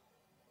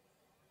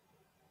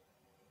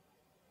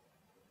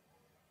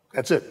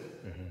 That's it.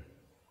 Mm-hmm.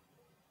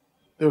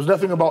 There was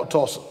nothing about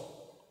Tulsa.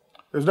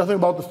 There's nothing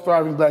about the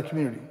thriving black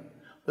community.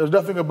 There's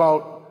nothing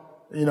about,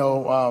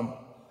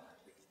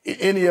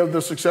 any of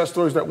the success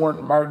stories that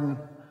weren't Martin,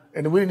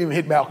 and we didn't even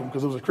hit Malcolm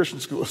because it was a Christian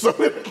school, so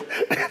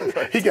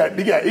he got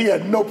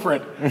no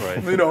print,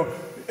 right.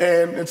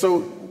 And so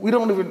we're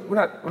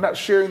not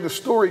sharing the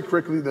story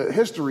correctly, the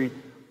history,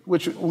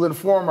 which will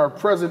inform our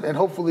present and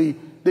hopefully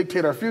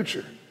dictate our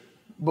future.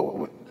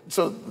 But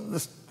so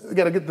we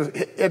got to get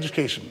the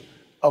education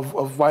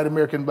of white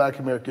American, black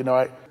American.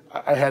 I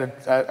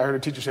heard a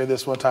teacher say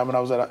this one time when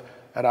I was at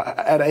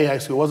a high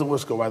school. It wasn't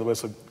Wisco, by the way,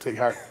 so take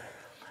heart.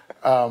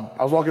 I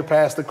was walking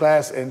past the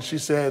class, and she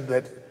said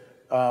that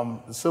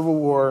the Civil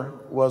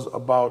War was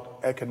about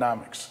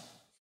economics.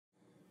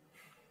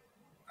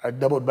 I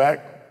doubled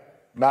back,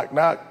 knock,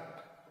 knock.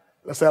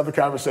 Let's have the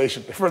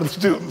conversation in front of the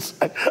students.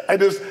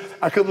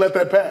 I couldn't let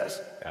that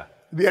pass. Yeah.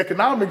 The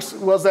economics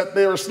was that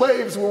they were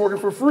slaves who were working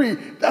for free.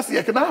 That's the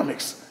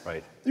economics.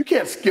 Right. You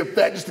can't skip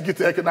that just to get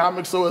to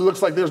economics so it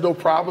looks like there's no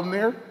problem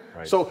there.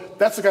 Right. So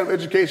that's the kind of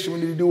education we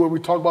need to do where we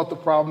talk about the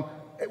problem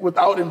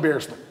without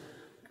embarrassment.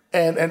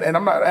 And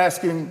I'm not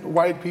asking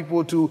white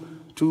people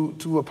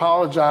to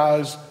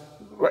apologize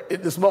right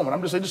at this moment.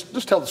 I'm just saying,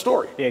 just tell the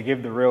story. Yeah,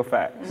 give the real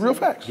facts. Real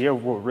facts.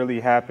 Give what really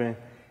happened.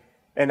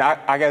 And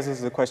I guess this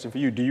is a question for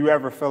you. Do you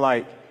ever feel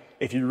like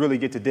if you really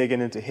get to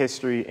digging into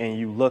history and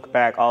you look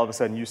back, all of a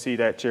sudden you see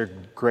that your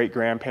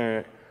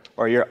great-grandparent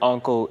or your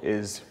uncle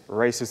is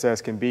racist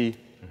as can be?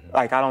 Mm-hmm.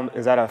 Like,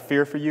 is that a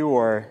fear for you,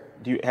 or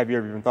have you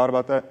ever even thought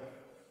about that?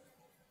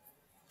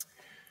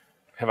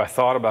 Have I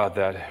thought about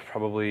that?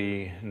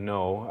 Probably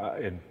no.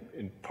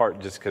 In part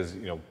just because,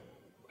 it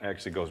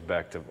actually goes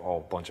back to a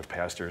bunch of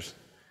pastors,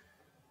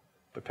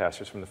 but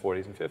pastors from the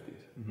 40s and 50s.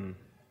 Mm-hmm.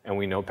 And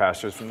we know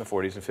pastors from the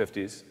 40s and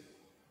 50s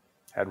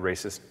had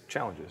racist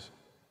challenges,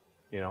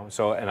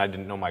 So, and I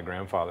didn't know my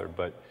grandfather,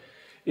 but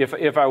if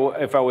I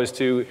was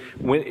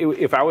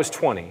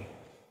 20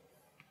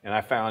 and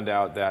I found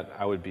out that,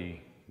 I would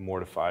be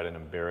mortified and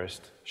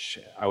embarrassed.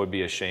 I would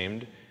be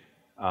ashamed,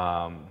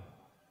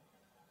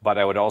 but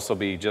I would also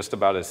be just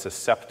about as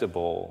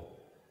susceptible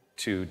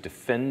to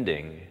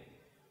defending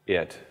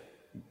it,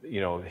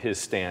 his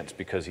stance,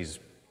 because he's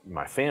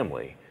my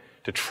family,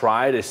 to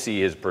try to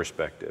see his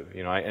perspective.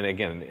 And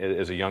again,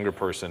 as a younger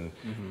person,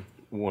 mm-hmm.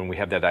 when we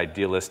have that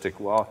idealistic,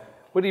 well,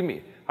 what do you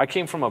mean? I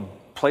came from a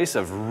place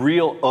of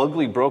real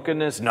ugly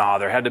brokenness. No,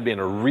 there had to be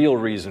a real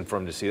reason for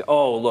him to see,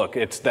 oh, look,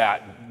 it's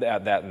that,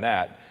 and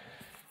that.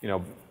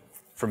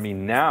 For me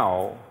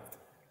now,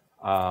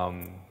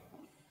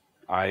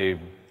 I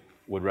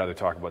would rather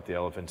talk about the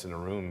elephants in the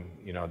room.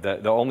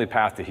 The only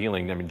path to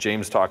healing,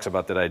 James talks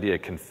about that idea,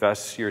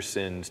 confess your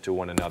sins to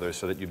one another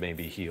so that you may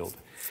be healed.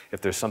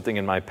 If there's something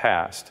in my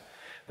past,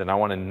 then I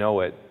want to know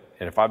it,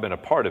 and if I've been a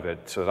part of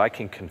it, so that I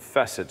can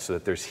confess it, so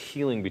that there's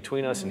healing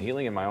between us and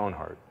healing in my own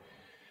heart.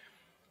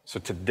 So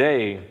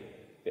today,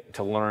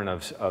 to learn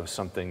of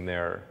something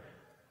there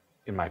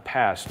in my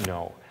past,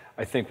 no.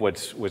 I think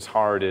what's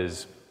hard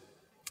is,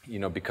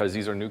 because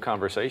these are new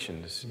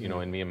conversations,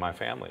 in me and my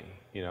family,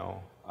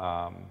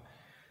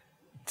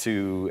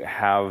 to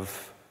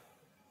have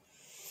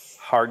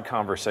hard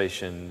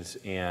conversations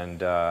and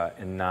to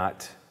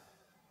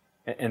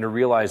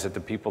realize that the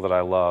people that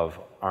I love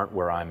aren't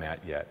where I'm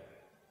at yet.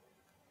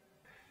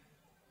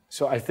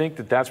 So I think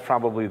that's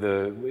probably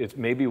it's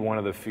maybe one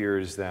of the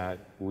fears that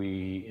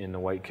we in the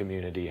white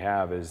community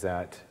have, is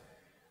that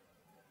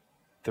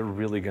they're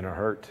really going to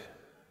hurt.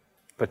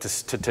 But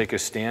to take a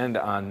stand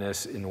on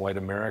this in white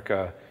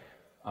America,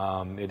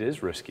 it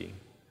is risky,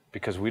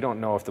 because we don't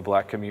know if the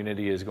black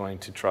community is going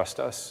to trust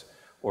us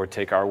or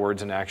take our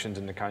words and actions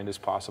in the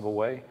kindest possible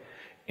way.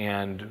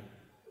 And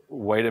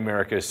white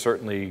America is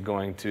certainly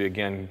going to,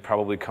 again,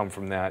 probably come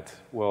from that,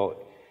 well,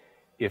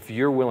 if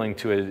you're willing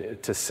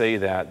to say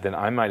that, then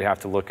I might have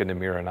to look in the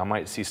mirror and I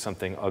might see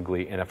something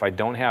ugly. And if I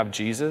don't have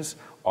Jesus,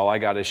 all I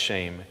got is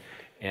shame.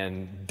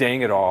 And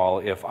dang it all,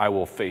 if I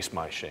will face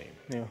my shame.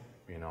 Yeah.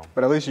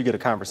 But at least you get a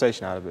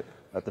conversation out of it,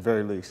 at the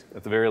very least.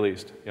 At the very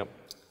least, yep.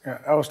 Yeah,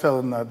 I was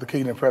telling the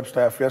Kingdom Prep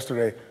staff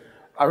yesterday,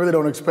 I really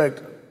don't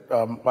expect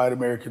white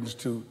Americans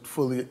to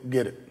fully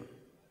get it,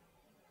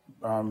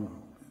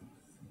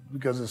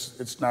 because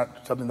it's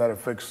not something that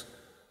affects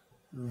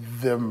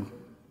them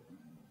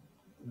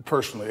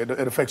personally.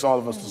 It affects all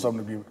of us to some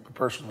degree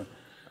personally.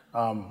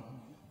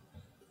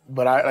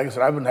 But like I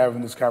said, I've been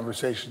having this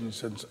conversation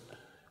since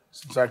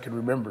I can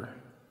remember,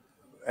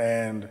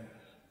 and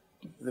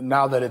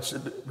now that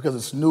because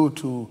it's new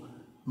to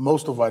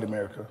most of white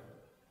America,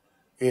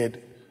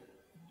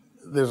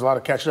 there's a lot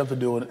of catching up to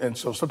do, and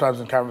so sometimes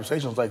in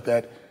conversations like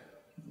that,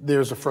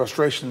 there's a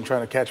frustration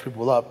trying to catch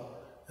people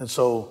up. And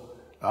so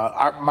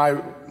my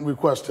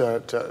request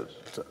to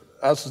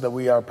us is that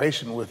we are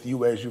patient with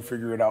you as you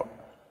figure it out,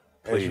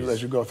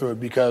 as you go through it,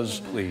 because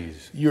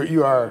please,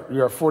 you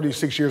are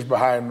 46 years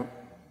behind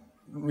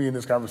me in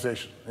this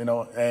conversation,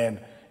 and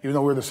even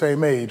though we're the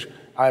same age,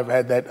 I've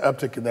had that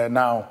uptick in that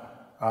now.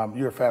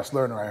 You're a fast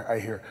learner, I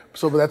hear.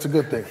 But that's a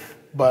good thing.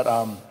 But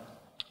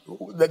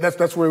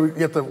that's where we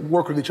get to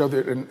work with each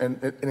other.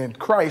 And in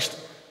Christ,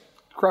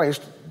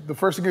 the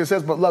first thing it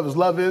says about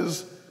love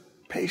is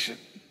patient.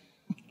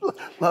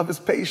 Love is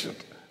patient.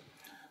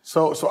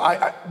 So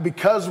I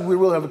because we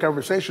will have a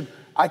conversation,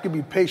 I can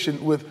be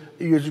patient with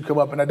you as you come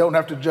up, and I don't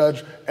have to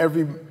judge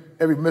every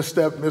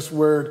misstep,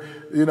 misword,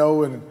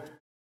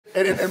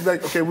 and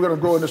like, okay, we're going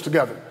to grow in this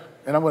together.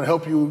 And I'm going to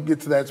help you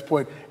get to that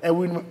point. And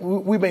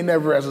we may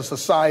never as a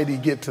society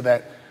get to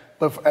that,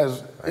 but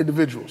as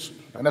individuals.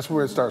 And that's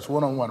where it starts,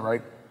 one-on-one,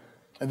 right?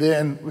 And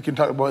then we can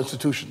talk about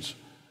institutions.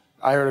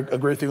 I heard a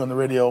great thing on the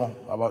radio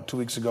about 2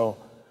 weeks ago.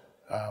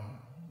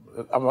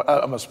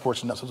 I'm a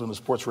sports nut, so I was on the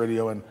sports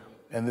radio,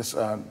 and this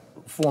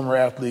former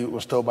athlete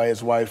was told by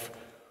his wife,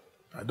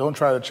 don't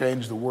try to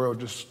change the world,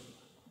 just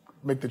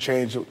make the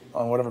change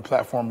on whatever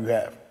platform you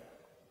have.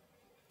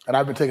 And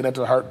I've been taking that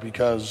to heart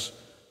because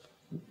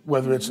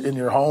whether it's in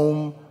your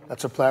home,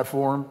 that's a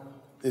platform,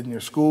 in your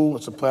school,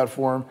 it's a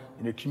platform,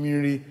 in your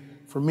community.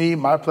 For me,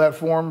 my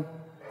platform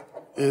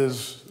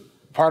is,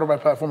 part of my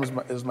platform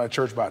is my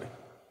church body.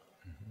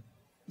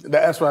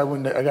 That's why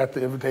when I got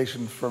the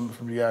invitation from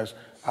you guys,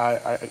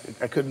 I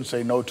couldn't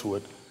say no to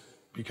it,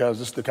 because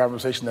it's the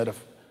conversation that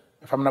if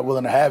I'm not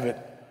willing to have it,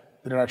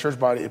 then in our church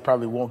body, it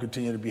probably won't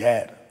continue to be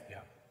had. Yeah.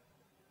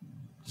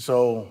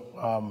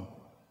 So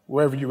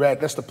wherever you're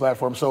at, that's the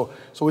platform. So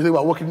we think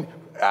about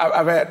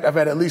I've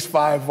had at least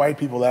 5 white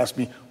people ask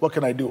me, what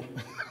can I do?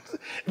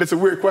 And it's a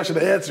weird question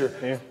to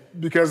answer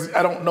because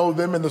I don't know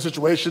them in the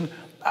situation.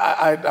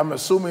 I'm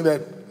assuming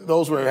that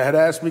those who had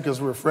asked me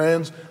because we're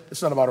friends,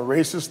 it's not about a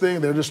racist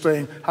thing. They're just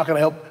saying, how can I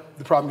help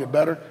the problem get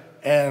better?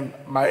 And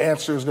my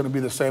answer is going to be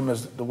the same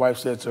as the wife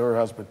said to her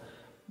husband.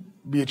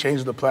 Be a change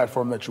of the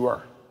platform that you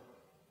are.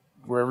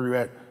 Wherever you're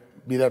at,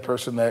 be that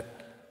person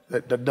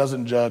that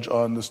doesn't judge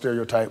on the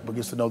stereotype, but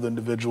gets to know the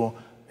individual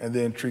and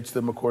then treats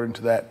them according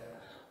to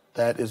that.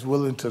 That is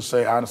willing to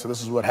say, honestly,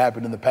 this is what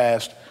happened in the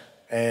past,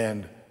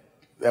 and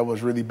that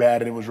was really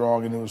bad, and it was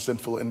wrong, and it was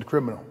sinful and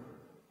criminal.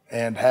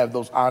 And have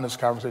those honest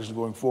conversations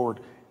going forward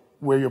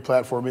where your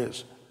platform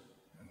is.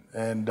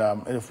 And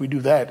if we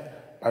do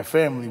that, by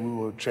family, we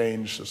will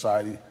change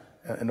society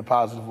in a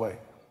positive way.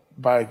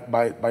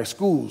 By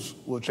schools,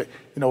 we'll change,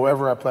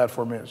 wherever our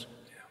platform is.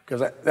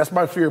 Because that's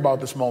my fear about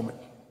this moment.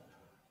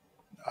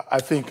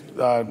 I think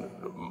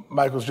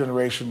Michael's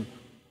generation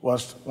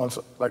wants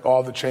like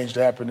all the change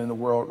to happen in the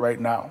world right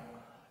now.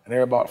 And there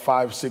are about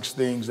 5, 6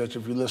 things that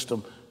if you list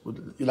them,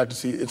 you'd like to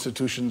see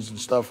institutions and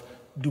stuff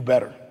do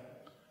better.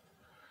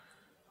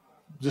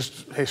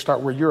 Just, hey,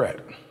 start where you're at.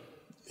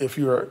 If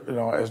you're,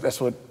 that's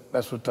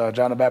what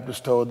John the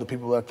Baptist told the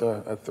people at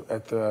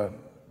the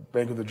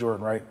bank of the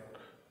Jordan, right?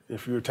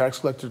 If you're a tax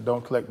collector,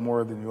 don't collect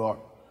more than you ought.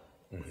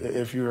 Mm-hmm.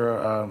 If you're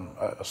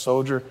a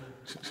soldier,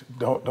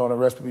 don't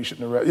arrest people you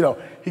shouldn't arrest.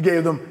 He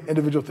gave them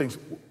individual things.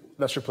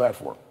 That's your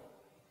platform.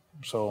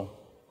 So,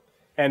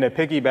 and to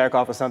piggyback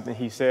off of something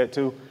he said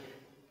too,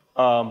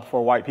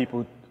 for white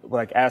people,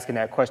 like asking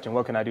that question,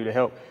 what can I do to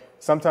help?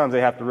 Sometimes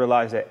they have to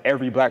realize that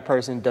every black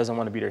person doesn't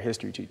want to be their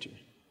history teacher.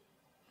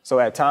 So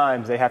at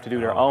times they have to do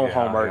their own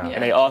homework,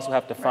 and they also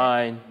have to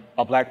find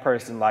a black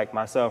person like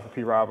myself or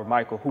P. Rob or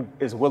Michael who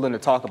is willing to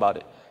talk about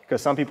it.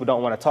 Because some people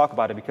don't want to talk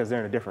about it because they're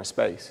in a different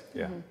space.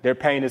 Yeah. Mm-hmm. Their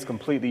pain is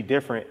completely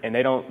different, and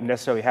they don't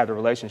necessarily have the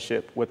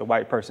relationship with a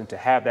white person to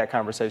have that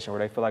conversation where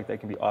they feel like they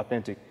can be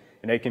authentic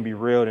and they can be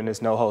real and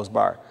there's no holds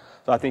barred.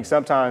 So I think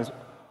sometimes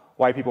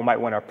white people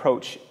might want to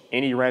approach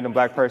any random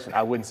black person.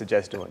 I wouldn't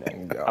suggest doing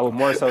that. I would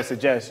more so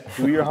suggest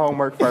do your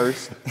homework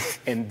first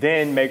and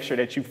then make sure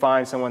that you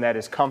find someone that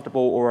is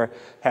comfortable or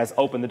has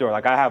opened the door.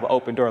 Like I have an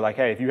open door, like,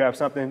 hey, if you have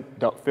something,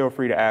 feel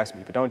free to ask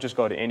me, but don't just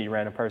go to any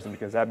random person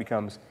because that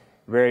becomes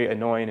very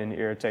annoying and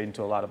irritating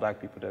to a lot of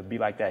black people to be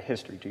like that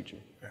history teacher.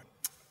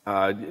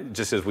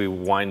 Just as we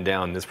wind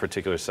down this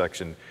particular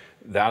section,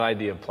 that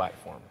idea of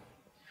platform,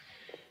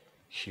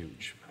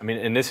 huge. I mean,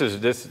 and this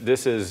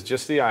is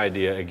just the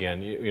idea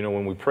again.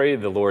 When we pray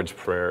the Lord's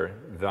Prayer,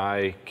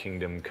 "Thy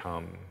kingdom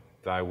come,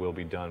 Thy will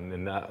be done,"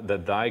 and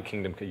that Thy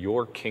kingdom,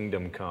 Your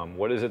kingdom come.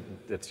 What is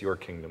it that's Your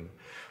kingdom,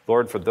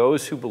 Lord? For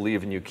those who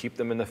believe in You, keep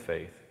them in the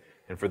faith,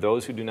 and for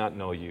those who do not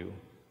know You,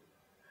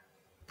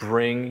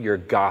 bring Your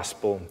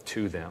gospel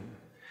to them.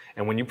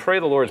 And when you pray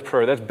the Lord's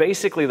Prayer, that's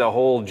basically the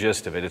whole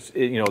gist of it. It's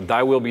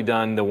Thy will be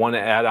done. The one to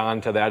add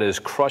on to that is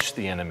crush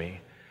the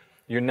enemy.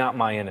 You're not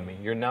my enemy.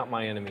 You're not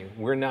my enemy.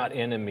 We're not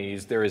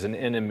enemies. There is an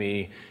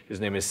enemy. His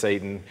name is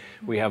Satan.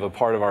 We have a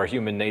part of our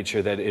human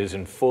nature that is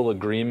in full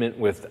agreement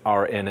with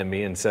our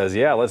enemy and says,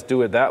 yeah, let's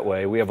do it that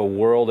way. We have a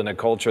world and a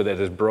culture that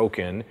is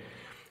broken,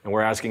 and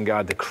we're asking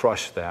God to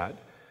crush that.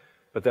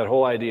 But that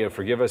whole idea of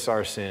forgive us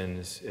our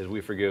sins as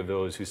we forgive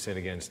those who sin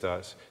against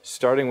us,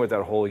 starting with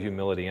that whole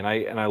humility. And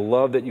I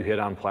love that you hit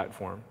on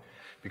platform,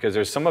 because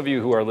there's some of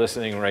you who are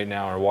listening right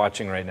now or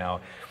watching right now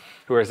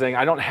who are saying,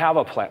 I don't have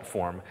a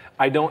platform.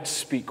 I don't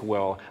speak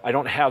well. I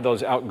don't have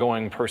those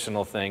outgoing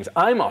personal things.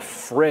 I'm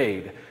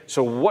afraid.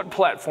 So what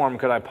platform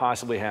could I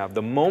possibly have?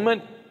 The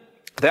moment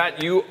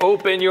that you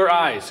open your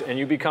eyes and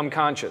you become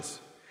conscious,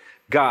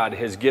 God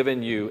has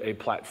given you a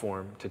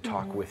platform to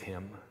talk with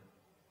Him.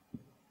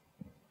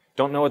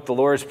 Don't know what the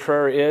Lord's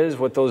Prayer is,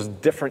 what those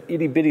different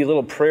itty-bitty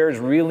little prayers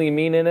really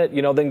mean in it,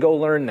 then go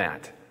learn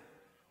that.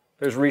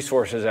 There's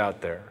resources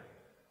out there.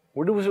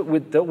 What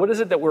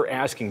is it that we're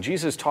asking?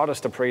 Jesus taught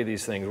us to pray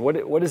these things.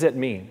 What does that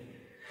mean?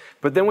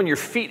 But then when your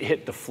feet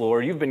hit the floor,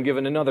 you've been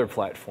given another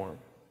platform.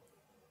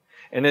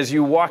 And as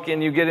you walk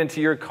in, you get into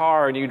your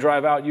car and you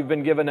drive out, you've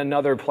been given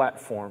another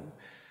platform.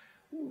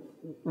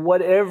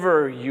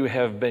 Whatever you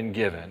have been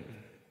given,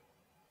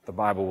 the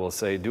Bible will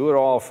say, do it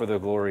all for the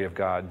glory of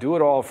God. Do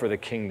it all for the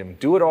kingdom.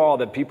 Do it all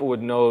that people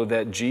would know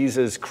that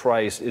Jesus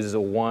Christ is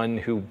the one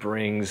who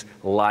brings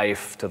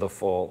life to the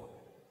full.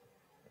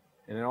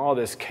 And in all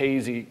this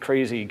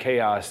crazy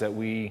chaos that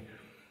we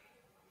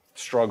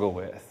struggle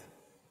with,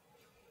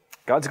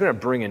 God's going to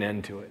bring an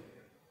end to it.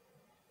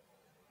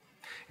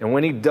 And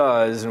when he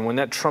does, and when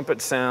that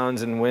trumpet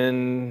sounds, and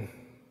when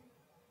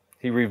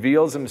he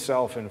reveals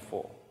himself in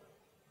full,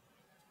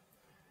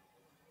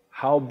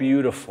 how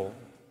beautiful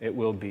it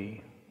will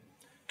be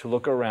to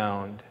look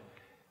around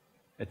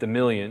at the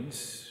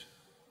millions,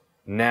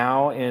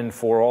 now and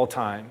for all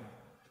time,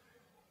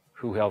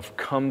 who have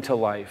come to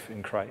life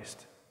in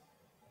Christ.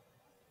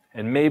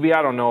 And maybe,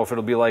 I don't know if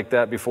it'll be like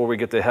that before we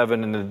get to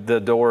heaven and the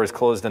door is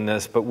closed in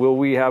this, but will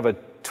we have a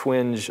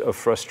twinge of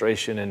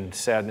frustration and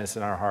sadness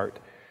in our heart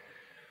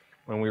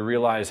when we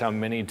realize how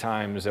many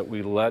times that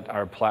we let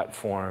our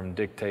platform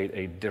dictate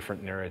a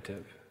different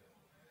narrative?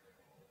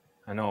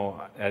 I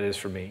know that is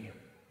for me.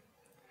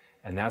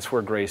 And that's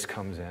where grace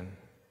comes in.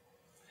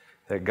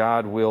 That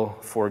God will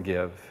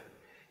forgive.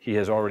 He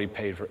has already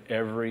paid for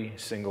every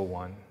single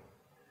one.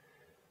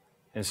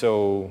 And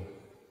so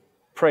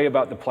pray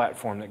about the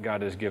platform that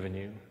God has given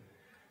you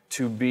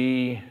to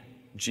be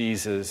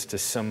Jesus to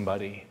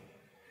somebody,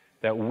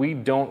 that we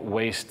don't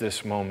waste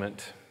this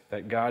moment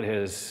that God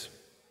has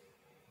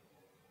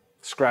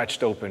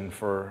scratched open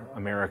for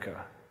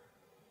America.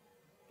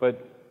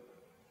 But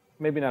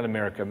maybe not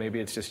America, maybe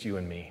it's just you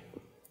and me.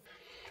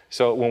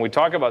 So when we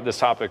talk about this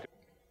topic,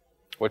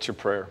 what's your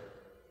prayer?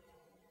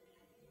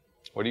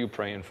 What are you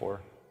praying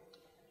for?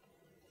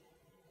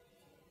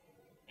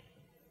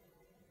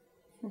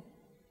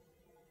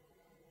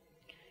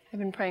 I've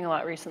been praying a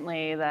lot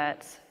recently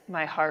that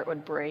my heart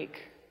would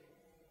break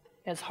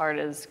as hard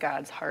as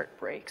God's heart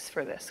breaks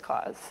for this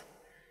cause.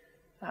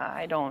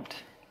 I don't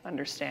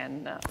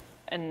understand,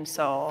 and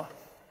so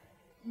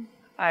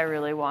I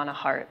really want a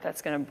heart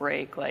that's going to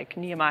break like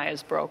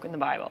Nehemiah's broke in the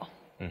Bible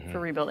for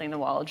rebuilding the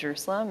wall of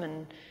Jerusalem,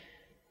 and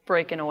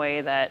break in a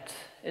way that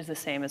is the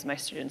same as my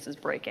students is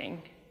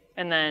breaking,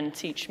 and then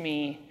teach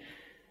me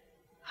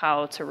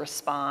how to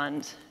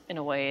respond in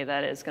a way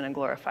that is going to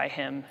glorify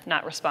him,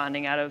 not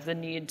responding out of the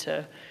need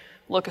to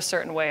look a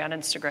certain way on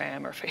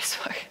Instagram or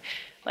Facebook.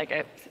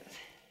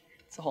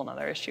 It's a whole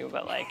nother issue,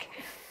 but like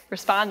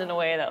respond in a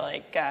way that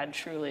like God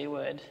truly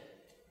would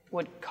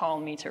call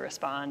me to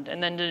respond,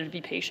 and then to be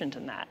patient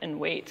in that and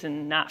wait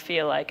and not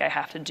feel like I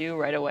have to do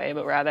right away,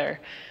 but rather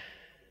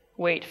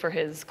wait for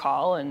his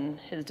call and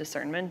his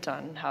discernment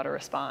on how to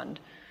respond.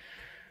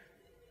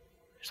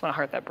 I just want a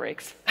heart that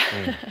breaks.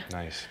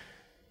 Nice.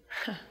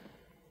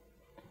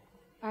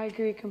 I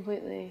agree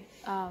completely.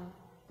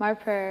 My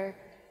prayer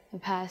the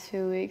past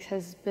few weeks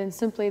has been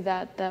simply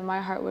that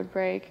my heart would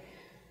break,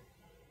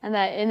 and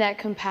that in that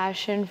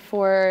compassion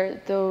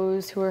for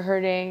those who are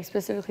hurting,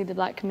 specifically the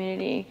Black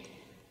community,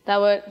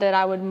 that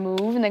I would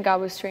move and that God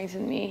would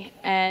strengthen me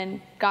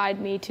and guide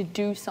me to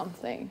do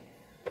something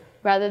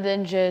rather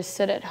than just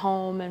sit at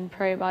home and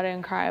pray about it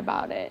and cry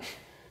about it.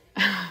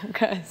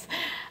 Because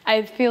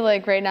I feel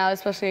like right now,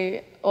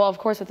 especially, well, of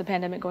course with the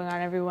pandemic going on,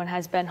 everyone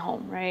has been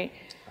home, right?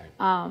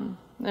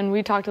 And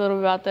we talked a little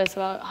bit about this,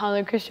 about how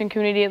the Christian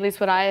community, at least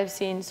what I have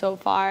seen so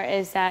far,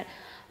 is that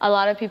a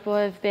lot of people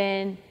have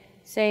been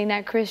saying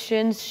that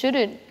Christians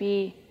shouldn't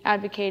be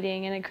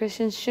advocating and that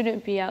Christians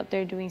shouldn't be out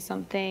there doing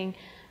something.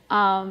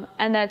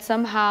 And that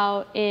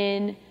somehow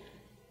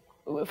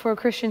for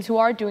Christians who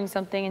are doing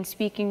something and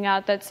speaking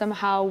out, that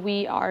somehow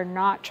we are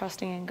not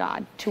trusting in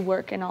God to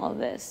work in all of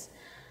this.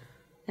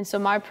 And so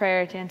my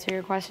prayer, to answer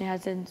your question,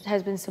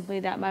 has been simply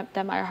that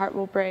my heart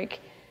will break,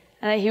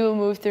 and that he will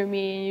move through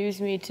me and use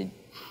me to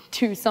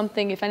do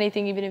something, if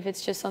anything, even if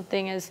it's just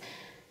something as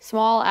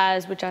small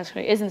as, which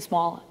actually isn't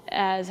small,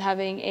 as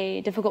having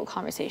a difficult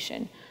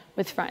conversation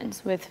with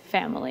friends, with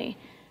family.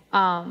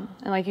 And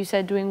like you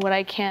said, doing what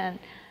I can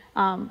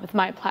with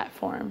my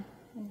platform.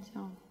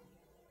 So.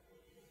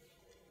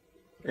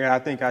 Yeah, I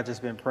think I've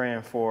just been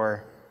praying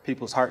for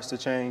people's hearts to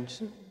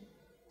change,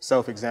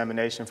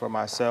 self-examination for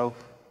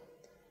myself,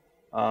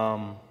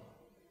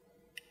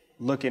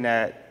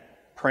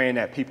 praying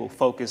that people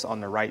focus on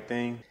the right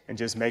thing and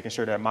just making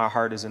sure that my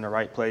heart is in the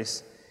right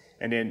place,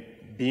 and then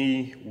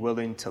be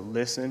willing to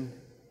listen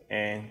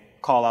and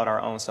call out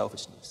our own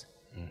selfishness.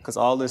 Because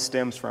all this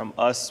stems from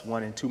us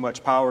wanting too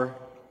much power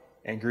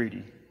and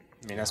greedy.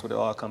 I mean, that's what it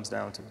all comes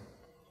down to.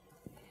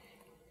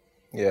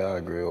 Yeah, I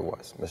agree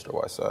with Mr.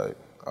 Whiteside.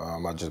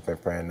 I've just been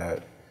praying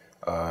that,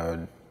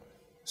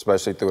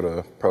 especially through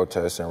the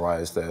protests and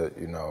riots, that,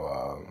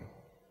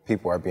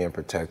 people are being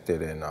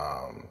protected, and,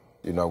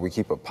 we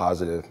keep a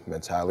positive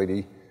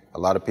mentality. A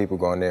lot of people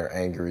go in there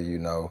angry,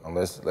 and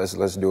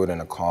let's do it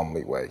in a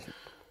calmly way.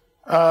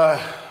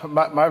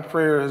 My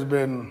prayer has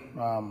been,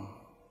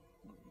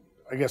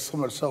 I guess,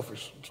 somewhat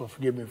selfish, so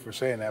forgive me for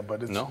saying that,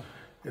 but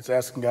it's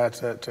asking God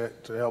to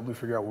help me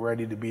figure out where I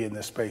need to be in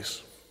this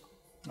space.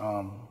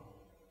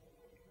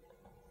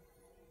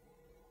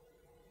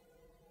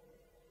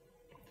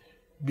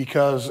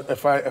 Because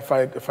if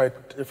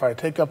I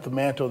take up the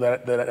mantle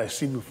that I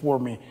see before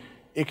me,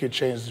 it could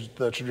change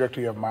the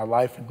trajectory of my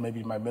life and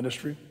maybe my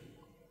ministry.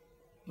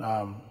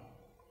 And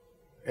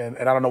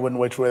I don't know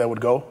which way that would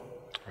go.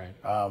 Right.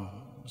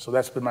 So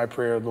that's been my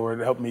prayer, Lord,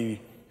 help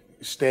me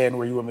stand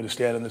where you want me to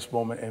stand in this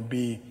moment and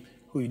be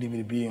who you need me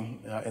to be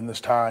in this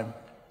time,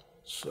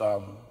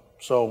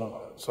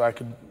 so I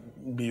could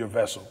be your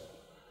vessel.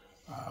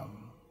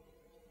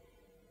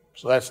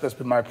 So that's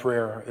been my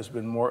prayer. I've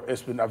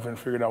been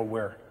figuring out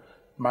where.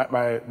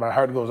 My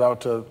heart goes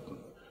out to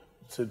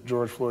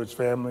George Floyd's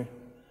family.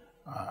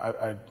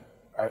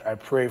 I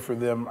pray for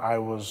them. I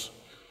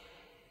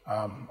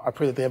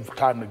pray that they have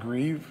time to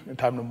grieve and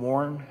time to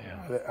mourn.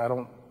 Yeah.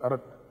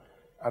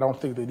 I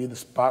don't think they need the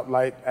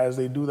spotlight as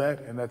they do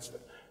that, and that's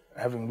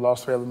having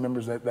lost family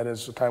members. That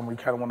is a time where you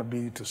kind of want to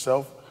be to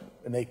self,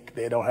 and they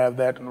don't have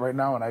that right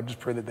now. And I just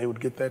pray that they would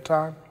get that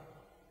time.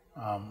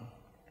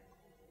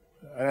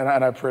 And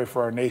I pray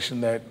for our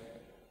nation that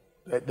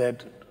I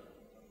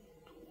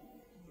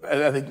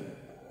think,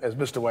 as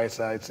Mr.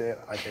 Whiteside said,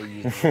 I can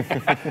use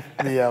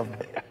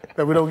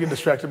that we don't get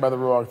distracted by the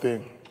wrong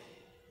thing,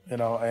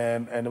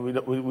 and we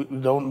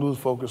don't lose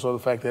focus on the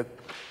fact that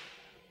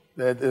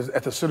is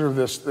at the center of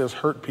this, there's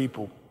hurt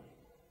people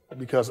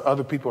because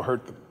other people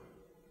hurt them,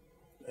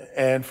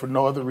 and for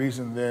no other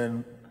reason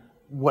than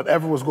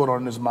whatever was going on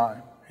in his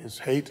mind, his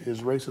hate,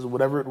 his racism,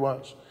 whatever it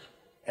was,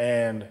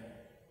 and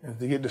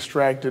to get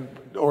distracted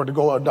or to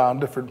go down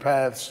different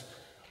paths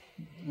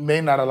may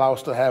not allow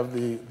us to have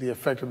the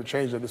effect of the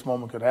change that this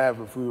moment could have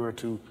if we were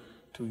to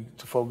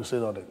focus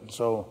in on it. And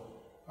so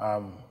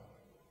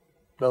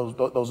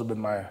those have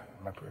been my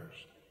prayers.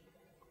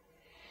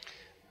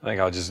 I think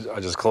I'll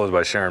just close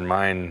by sharing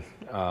mine,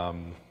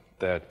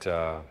 that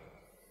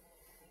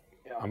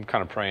I'm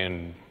kind of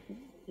praying,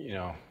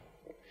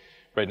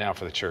 right now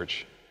for the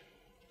church.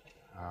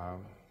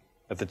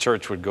 That the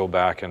church would go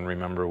back and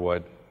remember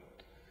what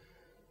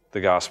the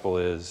gospel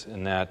is,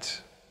 and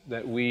that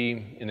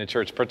we in the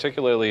church,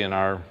 particularly in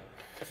our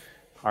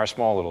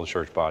small little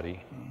church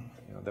body,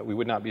 that we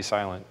would not be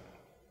silent.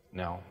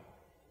 No.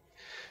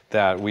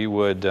 That we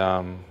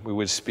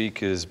would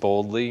speak as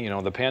boldly.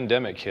 The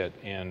pandemic hit,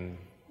 and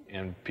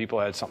people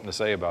had something to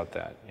say about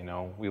that.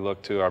 We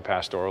look to our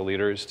pastoral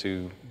leaders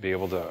to be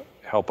able to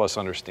help us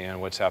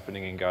understand what's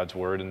happening in God's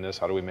word in this.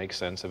 How do we make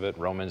sense of it?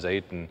 Romans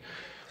 8 and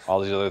all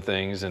these other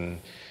things.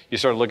 And you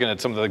start looking at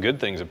some of the good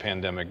things the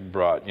pandemic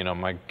brought.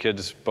 My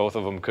kids, both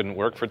of them couldn't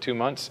work for 2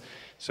 months,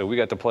 so we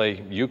got to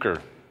play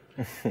euchre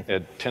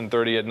at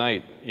 10:30 at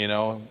night.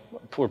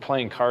 We're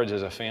playing cards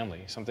as a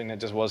family, something that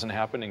just wasn't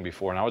happening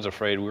before. And I was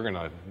afraid we were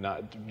gonna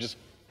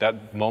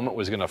that moment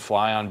was gonna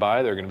fly on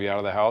by. They're gonna be out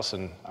of the house,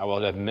 and I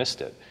would have missed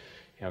it.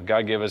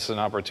 God gave us an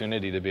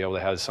opportunity to be able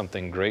to have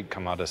something great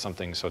come out of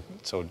something so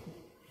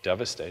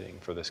devastating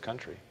for this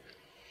country.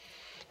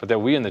 But that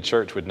we in the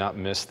church would not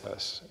miss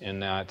this,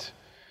 in that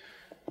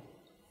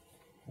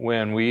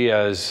when we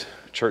as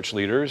church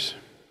leaders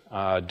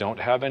don't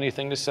have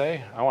anything to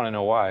say, I want to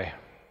know why.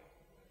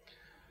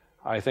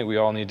 I think we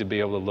all need to be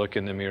able to look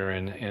in the mirror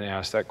and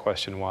ask that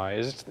question, why?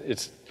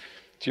 It's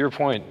to your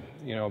point,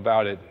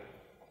 about it,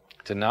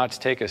 to not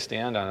take a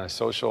stand on a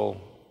social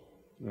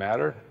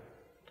matter.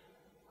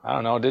 I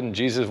don't know, didn't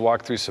Jesus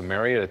walk through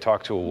Samaria to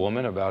talk to a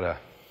woman about a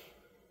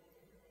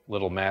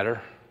little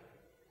matter?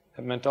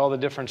 It meant all the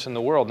difference in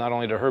the world, not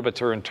only to her, but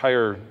to her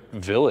entire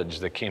village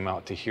that came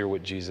out to hear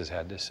what Jesus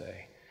had to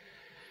say.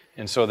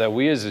 And so that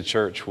we as a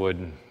church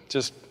would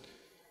just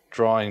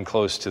draw in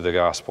close to the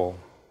gospel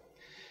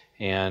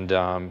and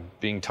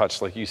being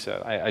touched, like you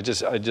said. I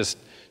just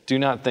do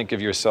not think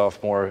of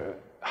yourself more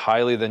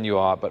highly than you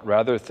ought, but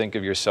rather think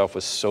of yourself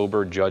with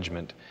sober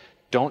judgment.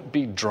 Don't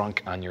be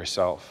drunk on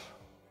yourself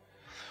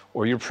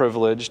or your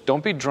privilege.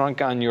 Don't be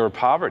drunk on your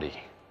poverty.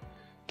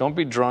 Don't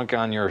be drunk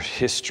on your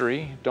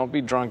history. Don't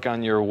be drunk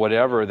on your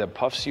whatever that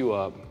puffs you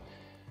up,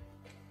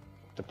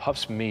 that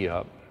puffs me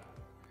up,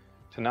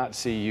 to not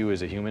see you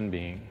as a human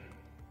being,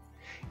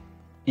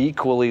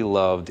 equally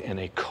loved and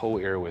a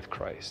co-heir with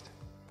Christ.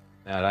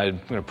 And I'm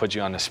going to put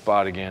you on the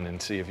spot again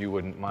and see if you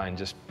wouldn't mind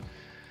just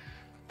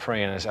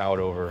praying us out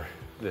over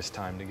this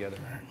time together.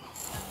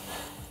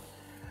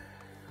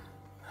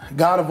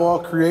 God of all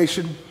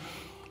creation,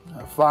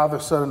 Father,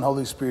 Son, and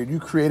Holy Spirit, you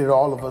created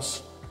all of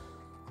us.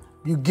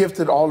 You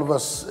gifted all of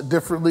us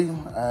differently,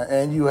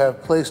 and you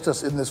have placed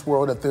us in this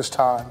world at this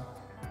time.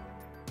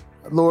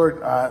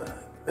 Lord,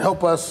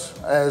 help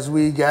us as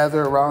we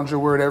gather around your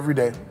word every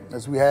day,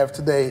 as we have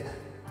today.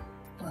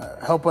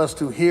 Help us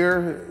to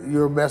hear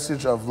your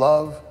message of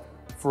love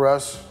for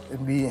us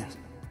and be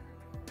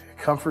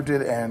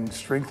comforted and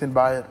strengthened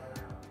by it.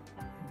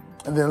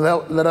 And then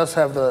let us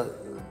have the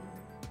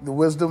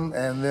wisdom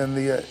and then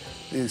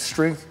the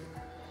strength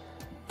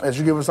as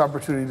you give us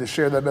opportunity to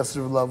share that message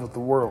of love with the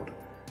world.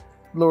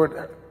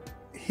 Lord,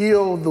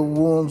 heal the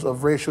wounds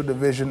of racial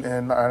division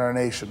in our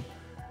nation.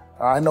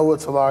 I know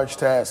it's a large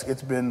task.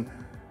 It's been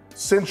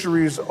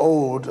centuries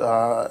old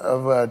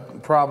of a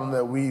problem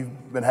that we've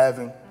been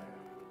having,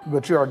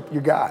 but you're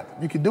God.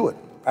 You can do it.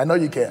 I know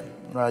you can.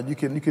 You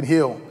can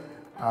heal.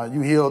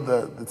 You healed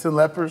the 10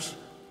 lepers.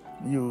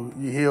 You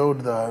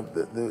healed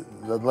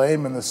the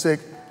lame and the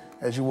sick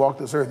as you walked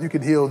this earth. You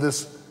can heal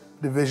this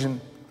division,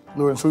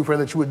 Lord, and so we pray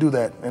that you would do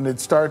that. And it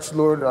starts,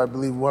 Lord, I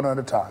believe, one at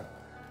a time,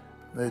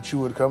 that you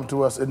would come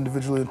to us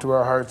individually into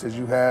our hearts as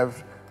you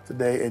have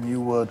today, and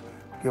you would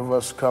give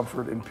us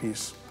comfort and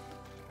peace.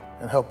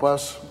 And help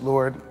us,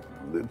 Lord,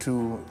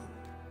 to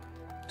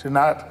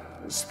not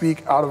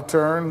speak out of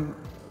turn,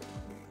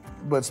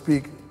 but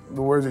speak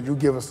the words that you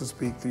give us to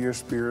speak through your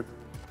Spirit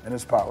and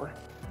His power.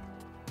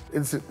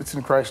 It's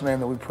in Christ's name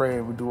that we pray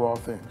and we do all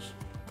things.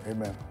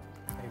 Amen.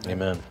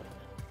 Amen.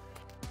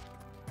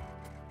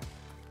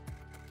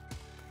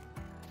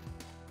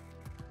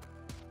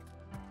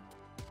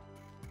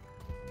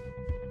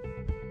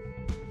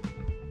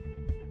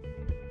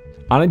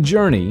 On a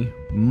journey,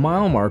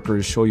 mile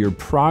markers show your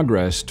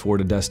progress toward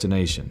a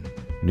destination.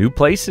 New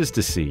places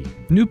to see,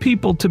 new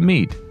people to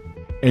meet.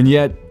 And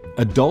yet,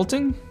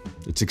 adulting,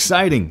 it's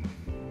exciting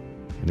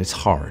and it's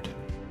hard.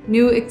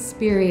 New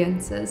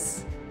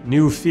experiences.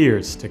 New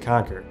fears to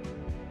conquer.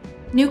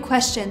 New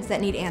questions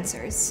that need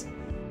answers.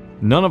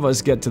 None of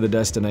us get to the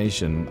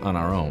destination on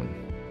our own.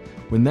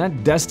 When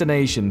that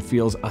destination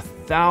feels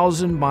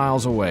 1,000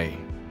 miles away,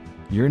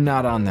 you're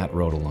not on that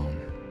road alone.